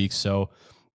 2 weeks. So,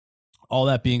 all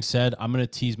that being said, I'm going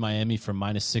to tease Miami from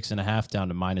 -6.5 down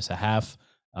to -0.5.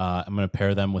 I'm going to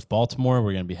pair them with Baltimore.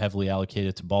 We're going to be heavily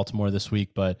allocated to Baltimore this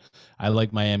week, but I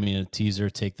like Miami in a teaser,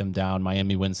 take them down.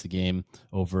 Miami wins the game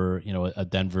over, a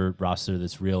Denver roster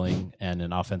that's reeling and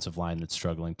an offensive line that's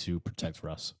struggling to protect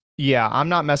Russ. Yeah, I'm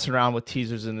not messing around with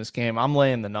teasers in this game. I'm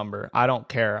laying the number. I don't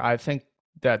care. I think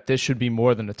that this should be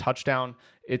more than a touchdown.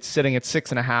 It's sitting at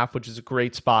 6.5, which is a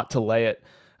great spot to lay it.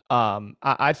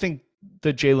 I think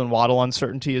the Jalen Waddle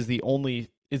uncertainty is the only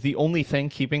thing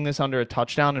keeping this under a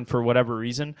touchdown. And for whatever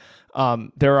reason,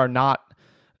 there are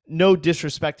no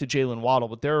disrespect to Jalen Waddle,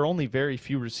 but there are only very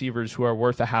few receivers who are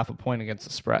worth a half a point against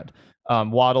the spread.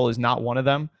 Waddle is not one of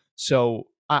them. So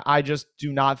I just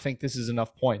do not think this is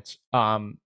enough points.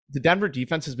 The Denver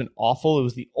defense has been awful. It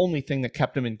was the only thing that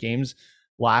kept them in games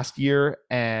last year.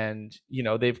 And,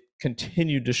 they've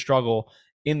continued to struggle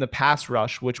in the pass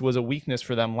rush, which was a weakness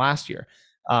for them last year.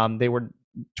 They were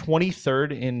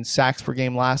 23rd in sacks per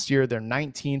game last year. They're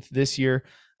 19th this year.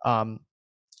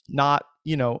 Not,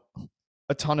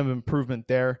 a ton of improvement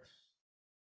there.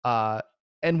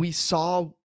 And we saw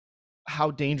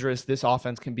how dangerous this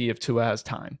offense can be if Tua has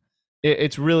time.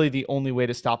 It's really the only way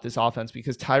to stop this offense,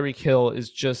 because Tyreek Hill is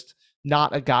just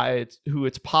not a guy who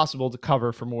it's possible to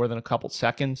cover for more than a couple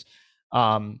seconds.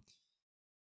 The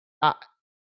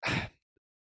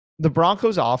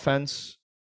Broncos offense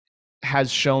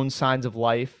has shown signs of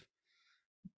life,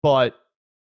 but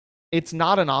it's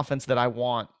not an offense that I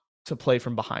want to play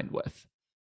from behind with.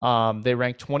 They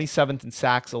ranked 27th in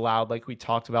sacks allowed, like we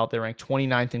talked about. They ranked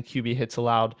 29th in QB hits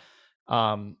allowed.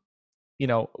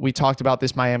 We talked about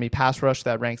this Miami pass rush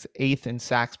that ranks 8th in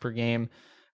sacks per game.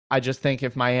 I just think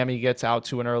if Miami gets out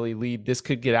to an early lead, this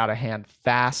could get out of hand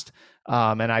fast.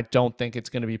 And I don't think it's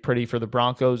going to be pretty for the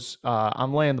Broncos.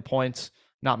 I'm laying the points,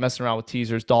 not messing around with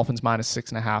teasers. Dolphins minus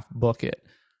 6.5. Book it.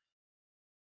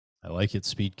 I like it.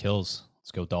 Speed kills.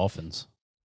 Let's go Dolphins.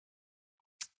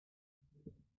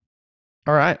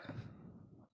 All right.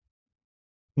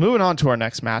 Moving on to our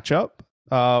next matchup.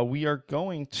 We are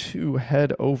going to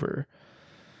head over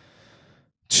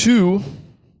to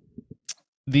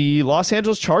the Los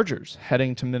Angeles Chargers,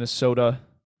 heading to Minnesota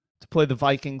to play the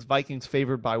Vikings. Vikings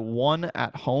favored by 1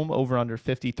 at home, over under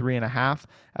 53.5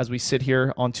 as we sit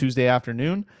here on Tuesday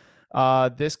afternoon.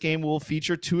 This game will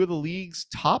feature two of the league's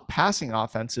top passing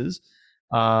offenses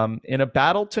in a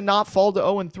battle to not fall to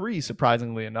 0-3,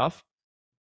 surprisingly enough,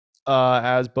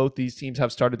 as both these teams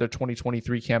have started their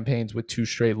 2023 campaigns with 2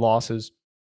 straight losses.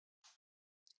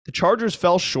 The Chargers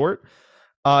fell short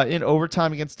in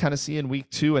overtime against Tennessee in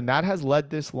week 2, and that has led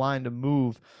this line to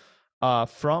move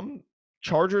from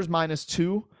Chargers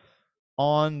 -2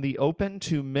 on the open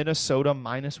to Minnesota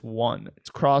 -1. It's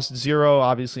crossed 0,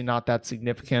 obviously not that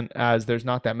significant as there's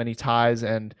not that many ties.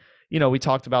 And, we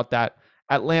talked about that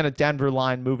Atlanta-Denver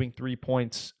line moving 3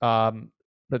 points,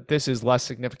 but this is less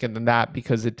significant than that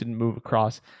because it didn't move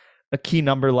across a key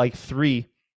number like 3,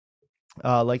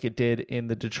 like it did in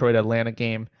the Detroit-Atlanta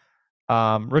game.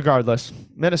 Regardless,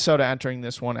 Minnesota entering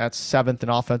this one at 7th in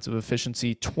offensive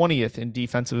efficiency, 20th in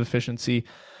defensive efficiency.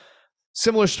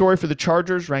 Similar story for the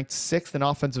Chargers, ranked 6th in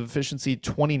offensive efficiency,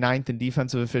 29th in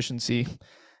defensive efficiency.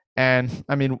 And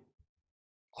I mean,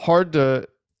 hard to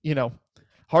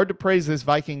praise this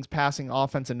Vikings passing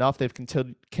offense enough. They've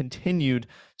continued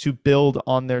to build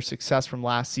on their success from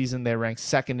last season. They ranked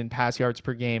 2nd in pass yards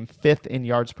per game, 5th in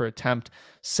yards per attempt,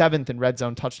 7th in red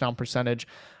zone touchdown percentage.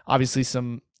 Obviously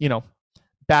some,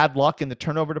 bad luck in the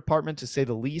turnover department, to say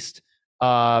the least.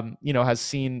 Has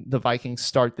seen the Vikings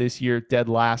start this year dead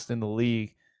last in the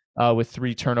league with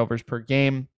 3 turnovers per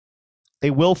game.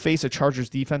 They will face a Chargers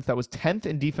defense that was 10th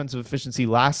in defensive efficiency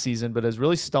last season, but has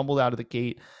really stumbled out of the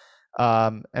gate.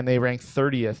 And they rank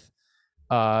 30th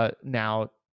now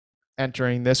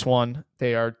entering this one.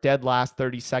 They are dead last,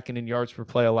 32nd in yards per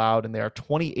play allowed, and they are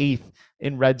 28th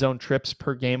in red zone trips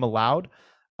per game allowed.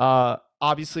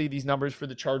 Obviously, these numbers for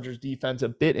the Chargers defense a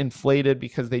bit inflated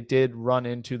because they did run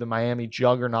into the Miami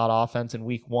juggernaut offense in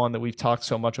week 1 that we've talked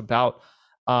so much about.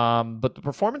 But the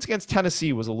performance against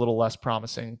Tennessee was a little less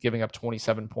promising, giving up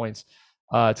 27 points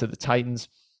to the Titans.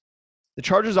 The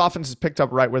Chargers offense has picked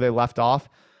up right where they left off.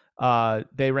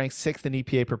 They rank 6th in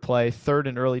EPA per play, 3rd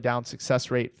in early down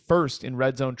success rate, 1st in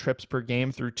red zone trips per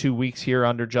game through 2 weeks here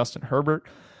under Justin Herbert.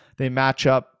 They match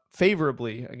up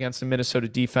favorably against the Minnesota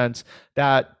defense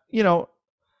that,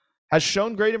 has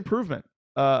shown great improvement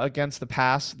against the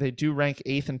pass. They do rank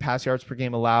 8th in pass yards per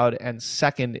game allowed and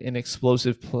 2nd in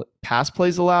explosive pass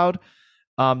plays allowed.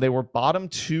 They were bottom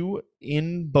 2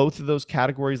 in both of those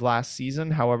categories last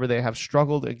season. However, they have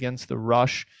struggled against the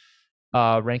rush,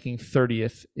 ranking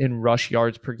 30th in rush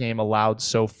yards per game allowed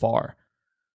so far.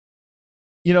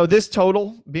 This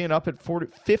total being up at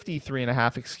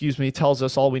 53.5, tells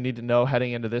us all we need to know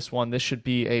heading into this one. This should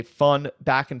be a fun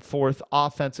back and forth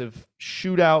offensive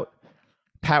shootout.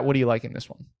 Pat, what do you like in this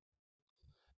one?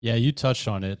 Yeah, you touched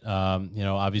on it.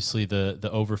 Obviously the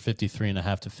over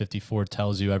 53.5 to 54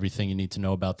 tells you everything you need to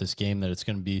know about this game, that it's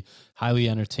going to be highly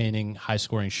entertaining, high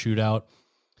scoring shootout.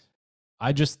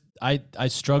 I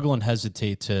struggle and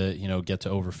hesitate to, get to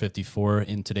over 54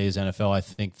 in today's NFL. I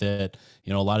think that,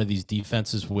 a lot of these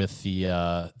defenses with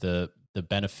the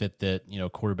benefit that,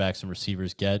 quarterbacks and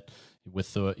receivers get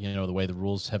with the, the way the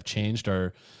rules have changed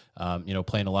are,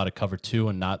 playing a lot of cover two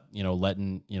and not,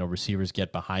 letting, receivers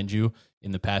get behind you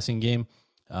in the passing game.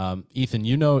 Ethan,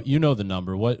 the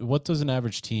number. What does an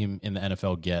average team in the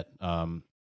NFL get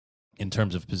in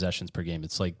terms of possessions per game?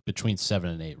 It's like between 7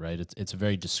 and 8, right? It's a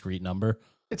very discrete number.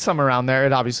 It's somewhere around there.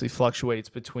 It obviously fluctuates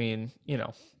between,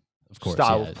 Of course,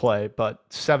 style yeah. of play, but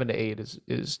 7 to 8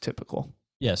 is typical.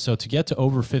 Yeah, so to get to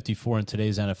over 54 in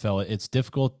today's NFL, it's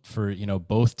difficult for,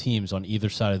 both teams on either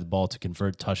side of the ball to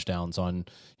convert touchdowns on,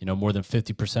 more than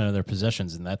 50% of their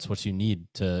possessions, and that's what you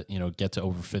need to, get to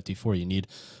over 54. You need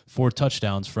 4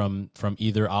 touchdowns from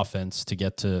either offense to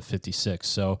get to 56.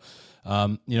 So,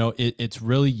 it's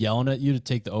really yelling at you to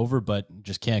take the over, but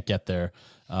just can't get there.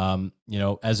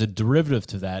 As a derivative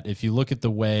to that, if you look at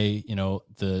the way,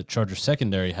 the Chargers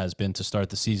secondary has been to start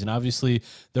the season, obviously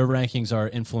their rankings are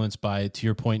influenced by, to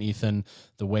your point, Ethan,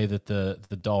 the way that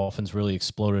the Dolphins really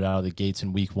exploded out of the gates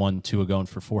in week 1, 2 ago, and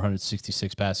for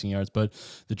 466 passing yards. But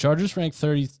the Chargers ranked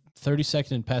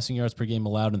 32nd in passing yards per game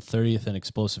allowed and 30th in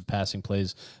explosive passing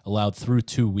plays allowed through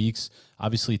 2 weeks.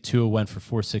 Obviously, Tua went for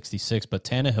 466, but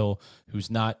Tannehill, who's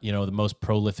not, the most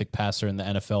prolific passer in the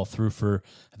NFL, threw for,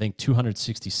 I think,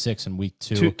 266 in week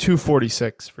 2.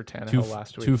 246 for Tannehill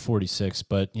last week. 246,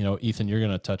 but, Ethan, you're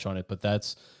going to touch on it, but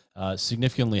that's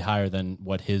significantly higher than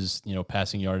what his,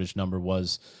 passing yardage number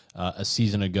was a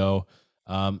season ago.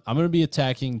 I'm going to be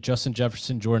attacking Justin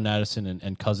Jefferson, Jordan Addison,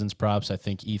 and Cousins props. I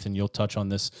think, Ethan, you'll touch on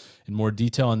this in more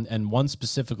detail. And one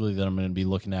specifically that I'm going to be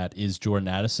looking at is Jordan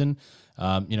Addison.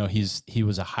 He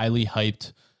was a highly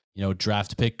hyped,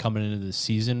 draft pick coming into the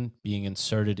season, being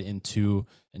inserted into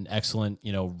an excellent,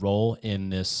 role in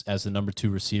this as the number 2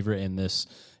 receiver in this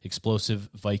explosive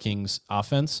Vikings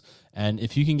offense. And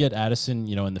if you can get Addison,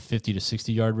 in the 50 to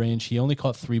 60 yard range, he only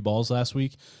caught 3 balls last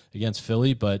week against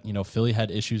Philly, but, Philly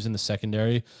had issues in the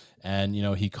secondary, and,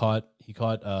 he caught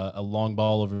a long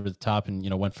ball over the top and,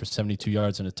 went for 72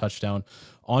 yards and a touchdown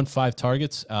on 5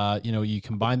 targets. You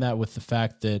combine that with the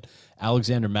fact that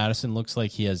Alexander Mattison looks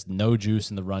like he has no juice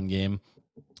in the run game.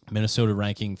 Minnesota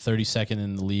ranking 32nd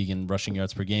in the league in rushing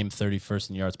yards per game, 31st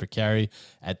in yards per carry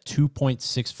at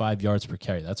 2.65 yards per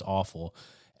carry. That's awful.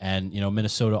 And,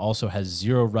 Minnesota also has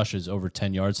 0 rushes over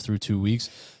 10 yards through 2 weeks.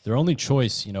 Their only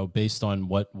choice, based on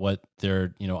what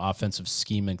their, offensive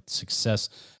scheme and success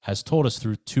has told us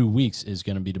through 2 weeks, is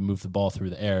going to be to move the ball through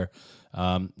the air.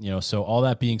 So all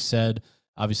that being said,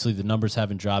 obviously the numbers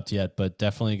haven't dropped yet, but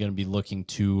definitely going to be looking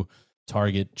to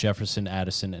target Jefferson,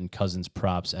 Addison, and Cousins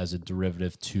props as a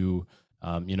derivative to,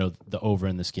 the over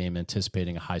in this game,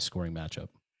 anticipating a high-scoring matchup.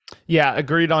 Yeah,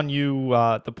 agreed on you.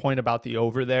 The point about the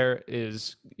over there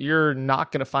is you're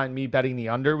not going to find me betting the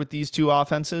under with these 2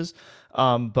 offenses,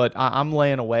 but I'm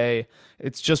laying away.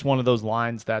 It's just one of those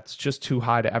lines that's just too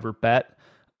high to ever bet.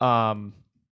 But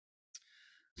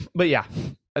yeah,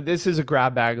 this is a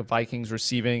grab bag of Vikings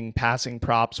receiving, passing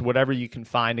props, whatever you can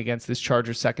find against this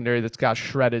Chargers secondary that's got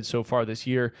shredded so far this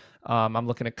year. I'm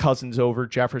looking at Cousins over,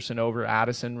 Jefferson over,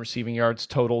 Addison receiving yards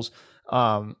totals.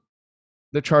 The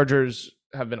Chargers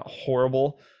have been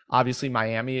horrible. Obviously,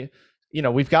 Miami,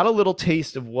 we've got a little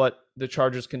taste of what the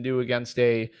Chargers can do against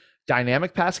a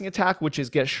dynamic passing attack, which is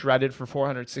get shredded for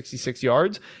 466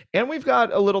 yards. And we've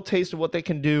got a little taste of what they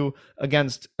can do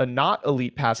against a not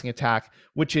elite passing attack,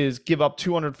 which is give up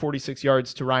 246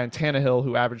 yards to Ryan Tannehill,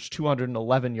 who averaged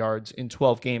 211 yards in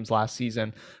 12 games last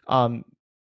season.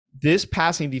 This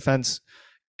passing defense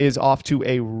is off to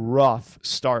a rough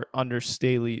start under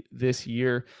Staley this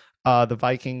year. The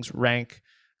Vikings rank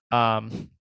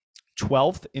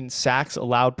 12th in sacks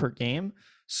allowed per game.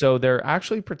 So they're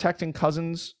actually protecting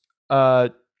Cousins, decent.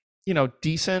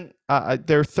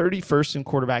 They're 31st in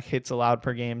quarterback hits allowed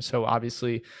per game. So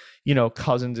obviously,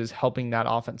 Cousins is helping that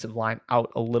offensive line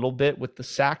out a little bit with the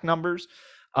sack numbers.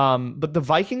 But the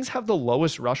Vikings have the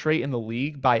lowest rush rate in the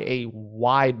league by a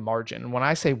wide margin. And when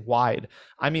I say wide,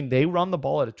 I mean they run the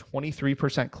ball at a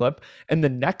 23% clip, and the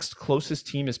next closest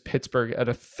team is Pittsburgh at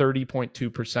a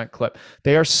 30.2% clip.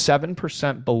 They are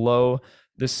 7% below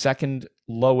the second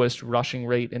lowest rushing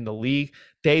rate in the league.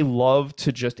 They love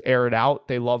to just air it out.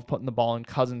 They love putting the ball in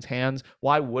Cousins' hands.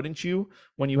 Why wouldn't you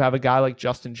when you have a guy like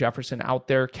Justin Jefferson out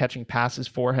there catching passes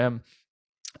for him?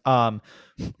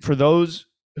 For those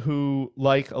who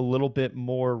like a little bit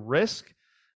more risk,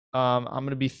 I'm going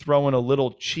to be throwing a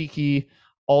little cheeky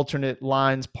alternate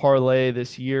lines parlay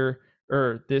this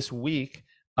week.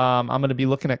 I'm going to be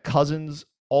looking at Cousins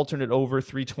alternate over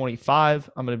 325.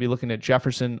 I'm going to be looking at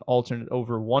Jefferson, alternate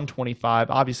over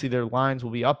 125. Obviously, their lines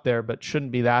will be up there, but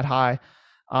shouldn't be that high.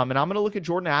 And I'm going to look at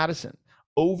Jordan Addison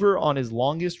over on his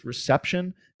longest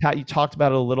reception. Pat, you talked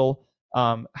about it a little,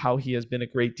 how he has been a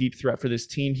great deep threat for this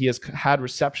team. He has had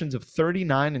receptions of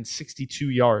 39 and 62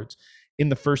 yards in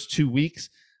the first 2 weeks.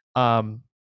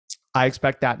 I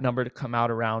expect that number to come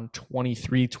out around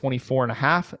 23, 24 and a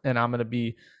half. And I'm going to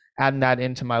be adding that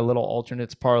into my little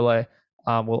alternates parlay.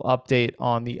 We'll update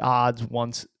on the odds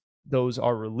once those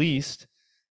are released.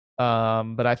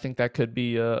 But I think that could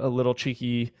be a little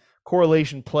cheeky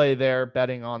correlation play there,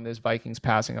 betting on this Vikings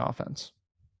passing offense.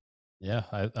 Yeah,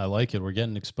 I like it. We're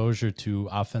getting exposure to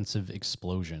offensive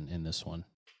explosion in this one.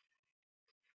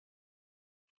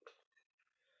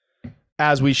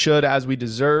 As we should, as we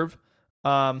deserve.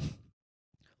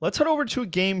 Let's head over to a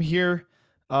game here.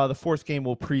 The fourth game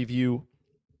we'll preview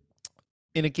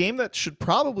in a game that should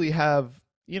probably have,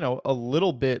 a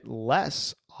little bit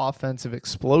less offensive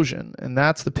explosion. And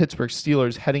that's the Pittsburgh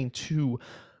Steelers heading to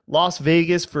Las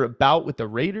Vegas for a bout with the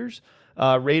Raiders.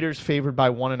 Raiders favored by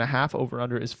 1.5. Over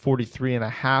under is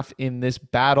 43.5 in this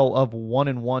battle of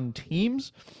 1-1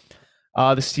 teams.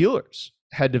 The Steelers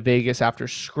head to Vegas after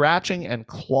scratching and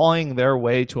clawing their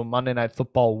way to a Monday Night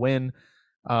Football win.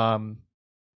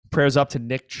 Prayers up to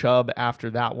Nick Chubb after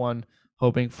that one,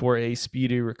 hoping for a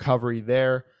speedy recovery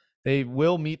there. They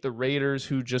will meet the Raiders,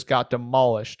 who just got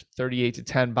demolished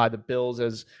 38-10 by the Bills.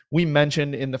 As we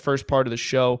mentioned in the first part of the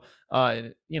show,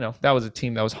 that was a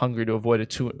team that was hungry to avoid an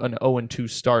 0-2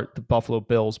 start, the Buffalo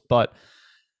Bills. But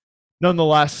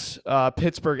nonetheless,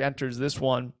 Pittsburgh enters this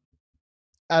one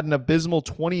at an abysmal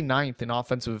 29th in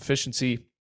offensive efficiency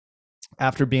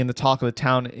after being the talk of the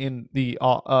town in the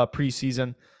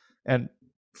preseason, and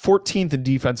 14th in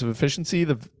defensive efficiency.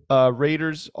 The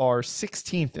Raiders are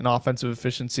 16th in offensive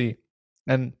efficiency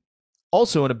and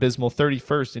also an abysmal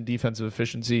 31st in defensive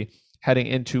efficiency heading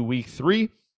into week 3.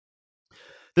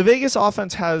 The Vegas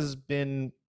offense has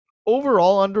been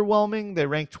overall underwhelming. They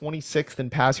rank 26th in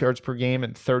pass yards per game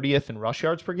and 30th in rush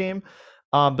yards per game.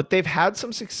 But they've had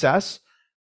some success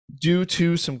due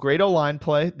to some great O-line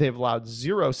play. They've allowed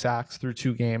 0 sacks through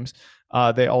 2 games.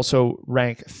 They also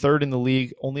rank 3rd in the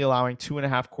league, only allowing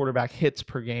 2.5 quarterback hits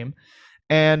per game.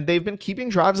 And they've been keeping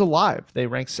drives alive. They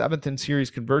rank 7th in series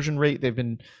conversion rate. They've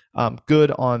been good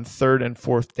on 3rd and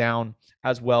 4th down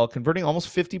as well, converting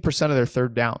almost 50% of their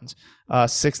 3rd downs,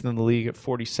 6th in the league at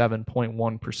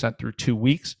 47.1% through 2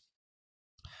 weeks.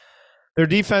 Their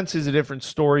defense is a different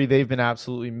story. They've been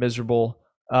absolutely miserable.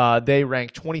 They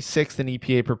rank 26th in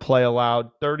EPA per play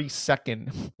allowed,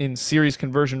 32nd in series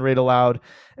conversion rate allowed,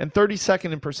 and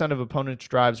 32nd in percent of opponents'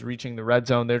 drives reaching the red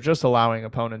zone. They're just allowing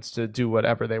opponents to do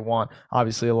whatever they want.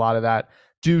 Obviously, a lot of that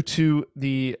due to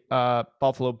the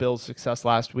Buffalo Bills' success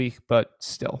last week, but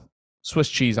still, Swiss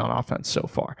cheese on offense so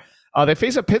far. They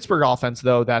face a Pittsburgh offense,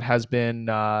 though, that has been,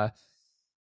 not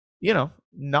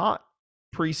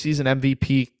preseason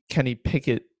MVP Kenny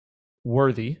Pickett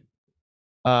worthy.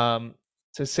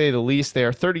 To say the least. They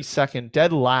are 32nd,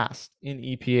 dead last in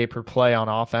EPA per play on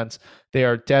offense. They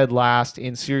are dead last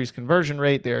in series conversion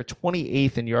rate. They are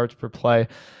 28th in yards per play.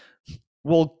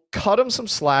 We'll cut them some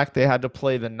slack. They had to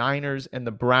play the Niners and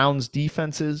the Browns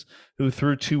defenses, who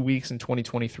through 2 weeks in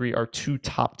 2023 are 2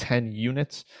 top 10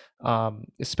 units,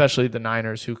 especially the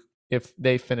Niners, who, if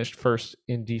they finished first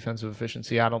in defensive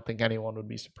efficiency, I don't think anyone would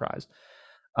be surprised.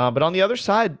 But on the other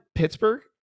side, Pittsburgh,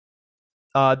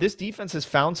 this defense has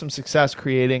found some success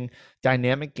creating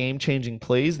dynamic game-changing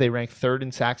plays. They rank 3rd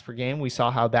in sacks per game. We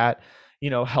saw how that,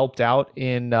 helped out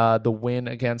in the win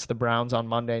against the Browns on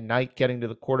Monday night, getting to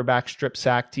the quarterback, strip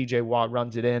sack. TJ Watt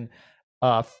runs it in,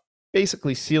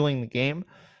 basically sealing the game.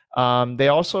 They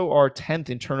also are 10th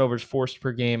in turnovers forced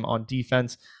per game on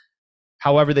defense.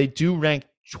 However, they do rank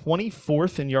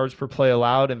 24th in yards per play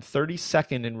allowed and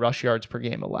 32nd in rush yards per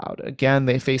game allowed. Again,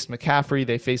 they faced McCaffrey,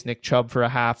 they faced Nick Chubb for a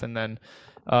half, and then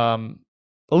a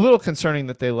little concerning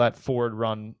that they let Ford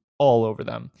run all over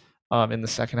them in the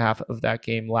second half of that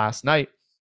game last night.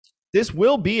 This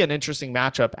will be an interesting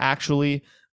matchup, actually.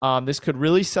 This could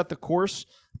really set the course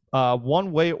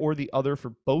one way or the other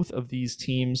for both of these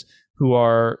teams, who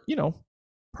are,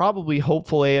 probably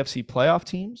hopeful AFC playoff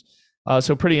teams.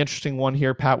 So pretty interesting one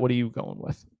here. Pat, what are you going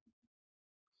with?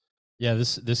 Yeah,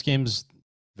 this game's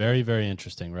very, very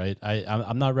interesting, right?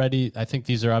 I'm not ready. I think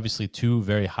these are obviously 2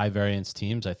 very high variance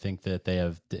teams. I think that they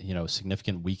have,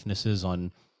 significant weaknesses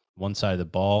on one side of the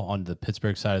ball. On the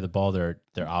Pittsburgh side of the ball, their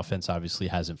offense obviously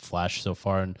hasn't flashed so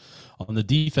far. And on the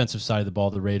defensive side of the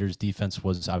ball, the Raiders' defense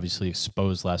was obviously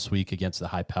exposed last week against the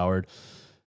high-powered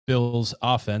Bills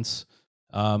offense.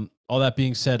 All that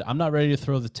being said, I'm not ready to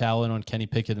throw the towel in on Kenny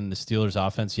Pickett and the Steelers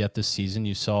offense yet this season.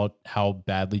 You saw how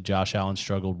badly Josh Allen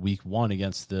struggled week 1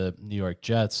 against the New York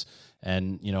Jets,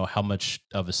 and how much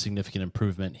of a significant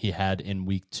improvement he had in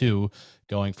week 2,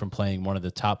 going from playing one of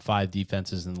the top 5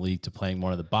 defenses in the league to playing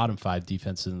one of the bottom 5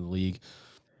 defenses in the league.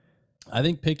 I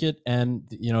think Pickett and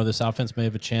this offense may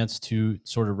have a chance to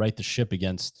sort of right the ship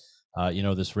against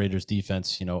this Raiders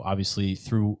defense. Obviously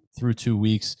through 2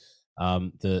 weeks,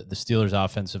 the Steelers'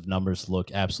 offensive numbers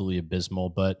look absolutely abysmal.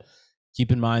 But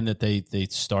keep in mind that they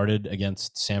started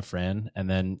against San Fran, and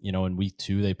then in week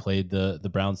 2 they played the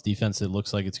Browns defense that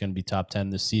looks like it's going to be top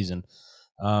 10 this season.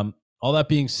 All that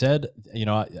being said,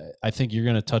 I think you're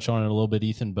going to touch on it a little bit,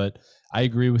 Ethan, but I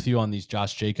agree with you on these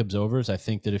Josh Jacobs overs. I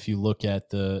think that if you look at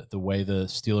the way the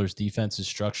Steelers defense is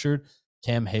structured,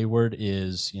 Cam Hayward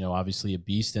is, obviously a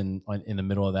beast in the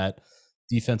middle of that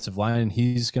defensive line. And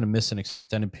he's going to miss an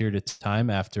extended period of time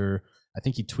after, I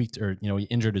think he tweaked or, he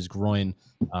injured his groin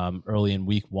early in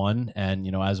week 1.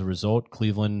 And, as a result,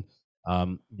 Cleveland,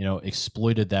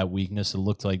 exploited that weakness. It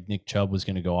looked like Nick Chubb was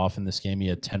going to go off in this game. He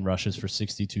had 10 rushes for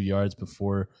 62 yards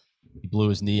before he blew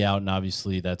his knee out, and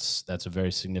obviously that's a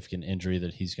very significant injury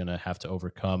that he's going to have to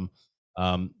overcome.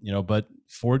 But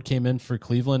Ford came in for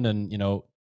Cleveland, and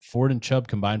Ford and Chubb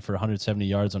combined for 170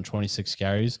 yards on 26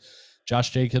 carries. Josh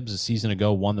Jacobs a season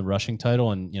ago won the rushing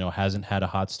title, and hasn't had a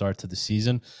hot start to the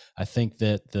season. I think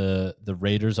that the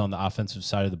Raiders on the offensive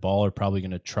side of the ball are probably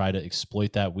going to try to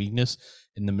exploit that weakness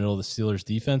in the middle of the Steelers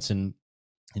defense. And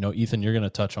Ethan, you're going to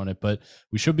touch on it, but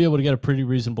we should be able to get a pretty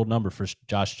reasonable number for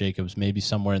Josh Jacobs, maybe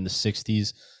somewhere in the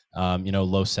 60s,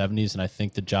 low 70s. And I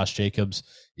think that Josh Jacobs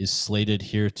is slated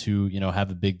here to,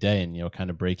 have a big day and, kind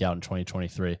of break out in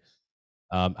 2023.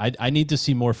 I need to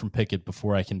see more from Pickett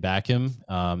before I can back him.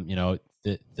 The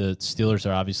Steelers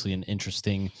are obviously an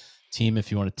interesting team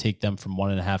if you want to take them from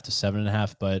 1.5 to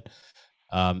 7.5, but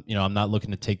I'm not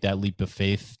looking to take that leap of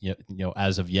faith,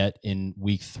 as of yet in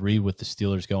week 3 with the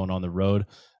Steelers going on the road.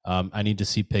 I need to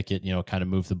see Pickett, kind of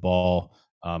move the ball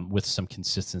with some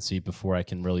consistency before I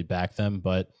can really back them.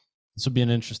 But this will be an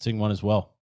interesting one as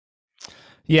well.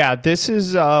 Yeah, this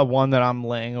is one that I'm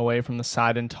laying away from the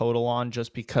side and total on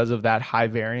just because of that high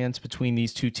variance between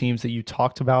these two teams that you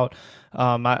talked about.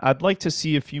 I'd like to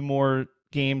see a few more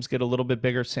games get a little bit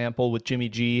bigger sample with Jimmy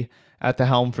G at the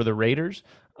helm for the Raiders.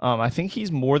 I think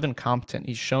he's more than competent.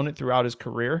 He's shown it throughout his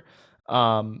career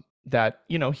that,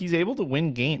 he's able to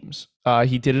win games.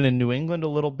 He did it in New England a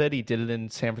little bit. He did it in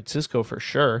San Francisco for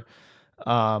sure.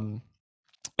 And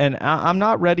I'm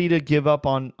not ready to give up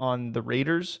on the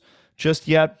Raiders just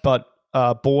yet, but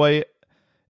boy,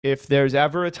 if there's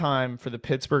ever a time for the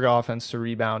Pittsburgh offense to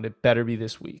rebound, it better be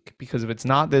this week, because if it's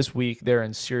not this week, they're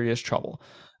in serious trouble.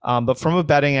 But from a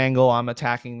betting angle, I'm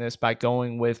attacking this by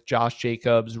going with Josh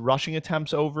Jacobs rushing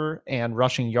attempts over and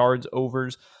rushing yards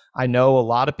overs. I know a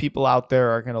lot of people out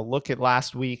there are going to look at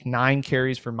last week, 9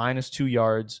 carries for -2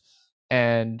 yards,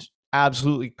 and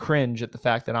absolutely cringe at the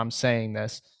fact that I'm saying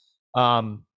this.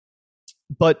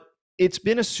 But it's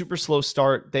been a super slow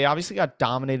start. They obviously got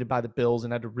dominated by the Bills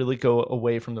and had to really go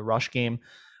away from the rush game.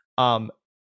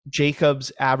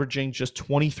 Jacobs averaging just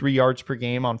 23 yards per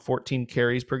game on 14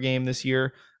 carries per game this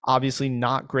year. Obviously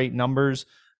not great numbers.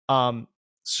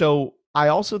 So I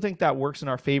also think that works in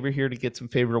our favor here to get some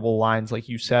favorable lines. Like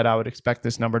you said, I would expect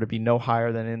this number to be no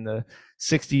higher than in the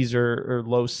 60s or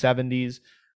low 70s.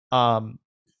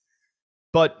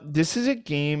 But this is a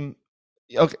game.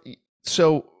 Okay,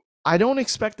 so I don't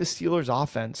expect the Steelers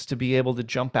offense to be able to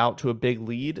jump out to a big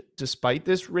lead despite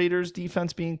this Raiders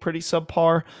defense being pretty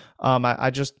subpar.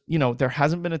 I just, there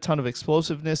hasn't been a ton of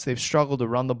explosiveness. They've struggled to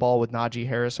run the ball with Najee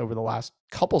Harris over the last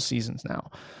couple seasons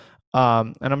now.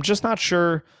 And I'm just not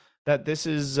sure that this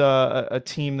is a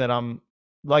team that I'm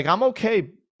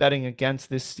okay betting against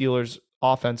this Steelers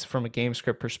offense from a game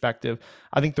script perspective.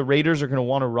 I think the Raiders are going to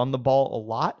want to run the ball a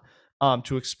lot.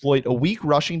 To exploit a weak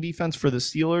rushing defense for the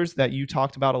Steelers that you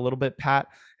talked about a little bit, Pat.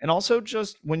 And also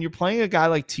just when you're playing a guy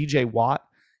like TJ Watt,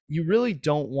 you really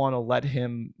don't want to let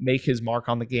him make his mark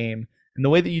on the game. And the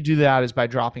way that you do that is by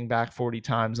dropping back 40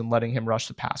 times and letting him rush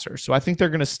the passer. So I think they're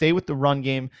going to stay with the run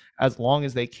game as long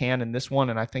as they can in this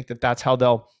one. And I think that that's how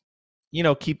they'll,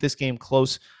 keep this game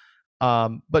close.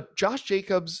 But Josh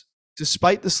Jacobs,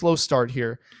 despite the slow start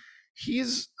here,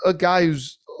 he's a guy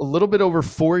who's a little bit over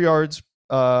 4 yards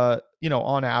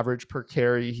on average per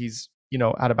carry. He's,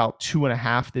 at about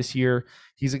 2.5 this year.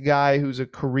 He's a guy who's a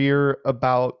career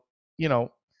about,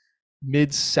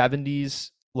 mid 70s,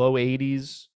 low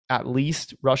 80s, at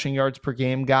least rushing yards per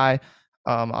game guy.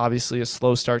 Obviously a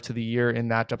slow start to the year in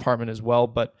that department as well,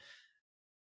 but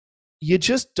you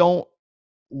just don't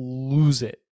lose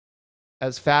it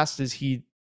as fast as he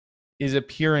is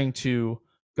appearing to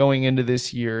going into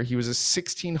this year. He was a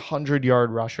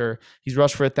 1,600-yard rusher. He's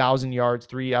rushed for 1,000 yards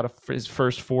 3 out of his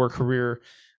first 4 career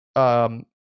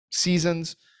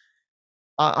seasons.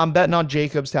 I'm betting on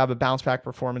Jacobs to have a bounce back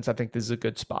performance. I think this is a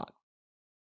good spot.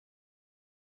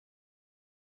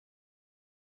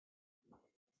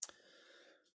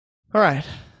 All right.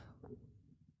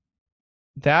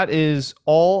 That is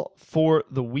all for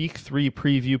the week 3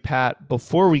 preview, Pat.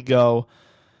 Before we go,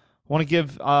 I want to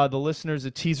give the listeners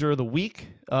a teaser of the week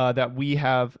that we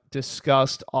have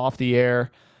discussed off the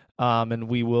air. And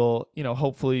we will,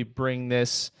 hopefully bring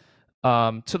this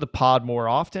to the pod more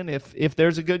often. If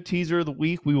there's a good teaser of the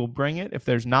week, we will bring it. If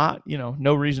there's not,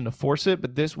 no reason to force it.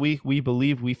 But this week, we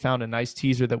believe we found a nice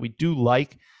teaser that we do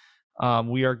like.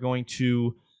 We are going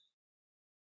to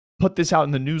put this out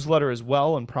in the newsletter as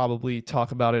well and probably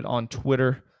talk about it on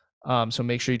Twitter. So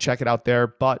make sure you check it out there.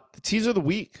 But the teaser of the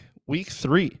week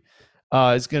 3,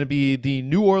 is going to be the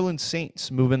New Orleans Saints,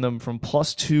 moving them from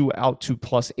 +2 out to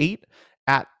 +8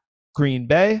 at Green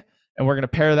Bay. And we're going to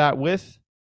pair that with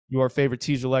your favorite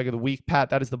teaser leg of the week, Pat.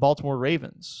 That is the Baltimore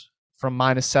Ravens from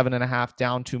 -7.5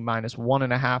 down to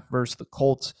 -1.5 versus the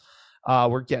Colts.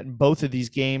 We're getting both of these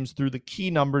games through the key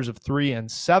numbers of 3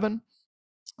 and 7.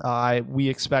 We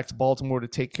expect Baltimore to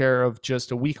take care of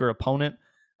just a weaker opponent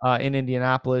in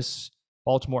Indianapolis.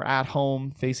 Baltimore at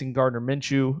home facing Gardner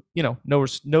Minshew.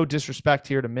 No disrespect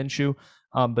here to Minshew,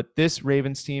 but this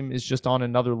Ravens team is just on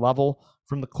another level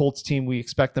from the Colts team. We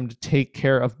expect them to take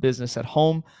care of business at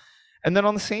home. And then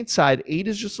on the Saints side, 8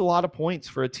 is just a lot of points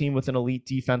for a team with an elite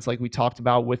defense like we talked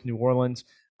about with New Orleans.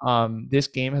 This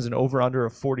game has an over-under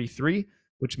of 43,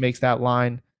 which makes that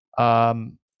line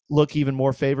look even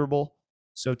more favorable.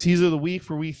 So teaser of the week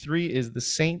for week 3 is the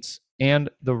Saints and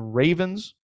the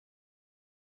Ravens.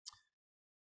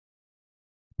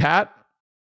 Pat,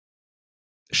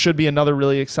 should be another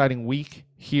really exciting week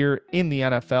here in the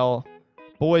NFL.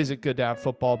 Boy, is it good to have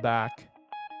football back.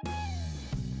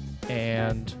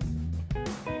 And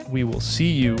we will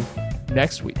see you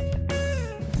next week.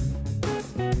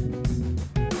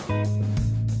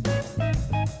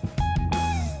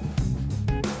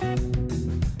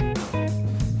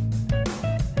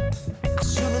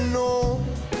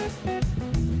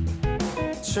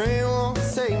 Train won't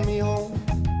take me home.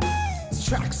 These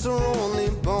tracks are only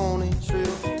bony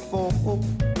trails for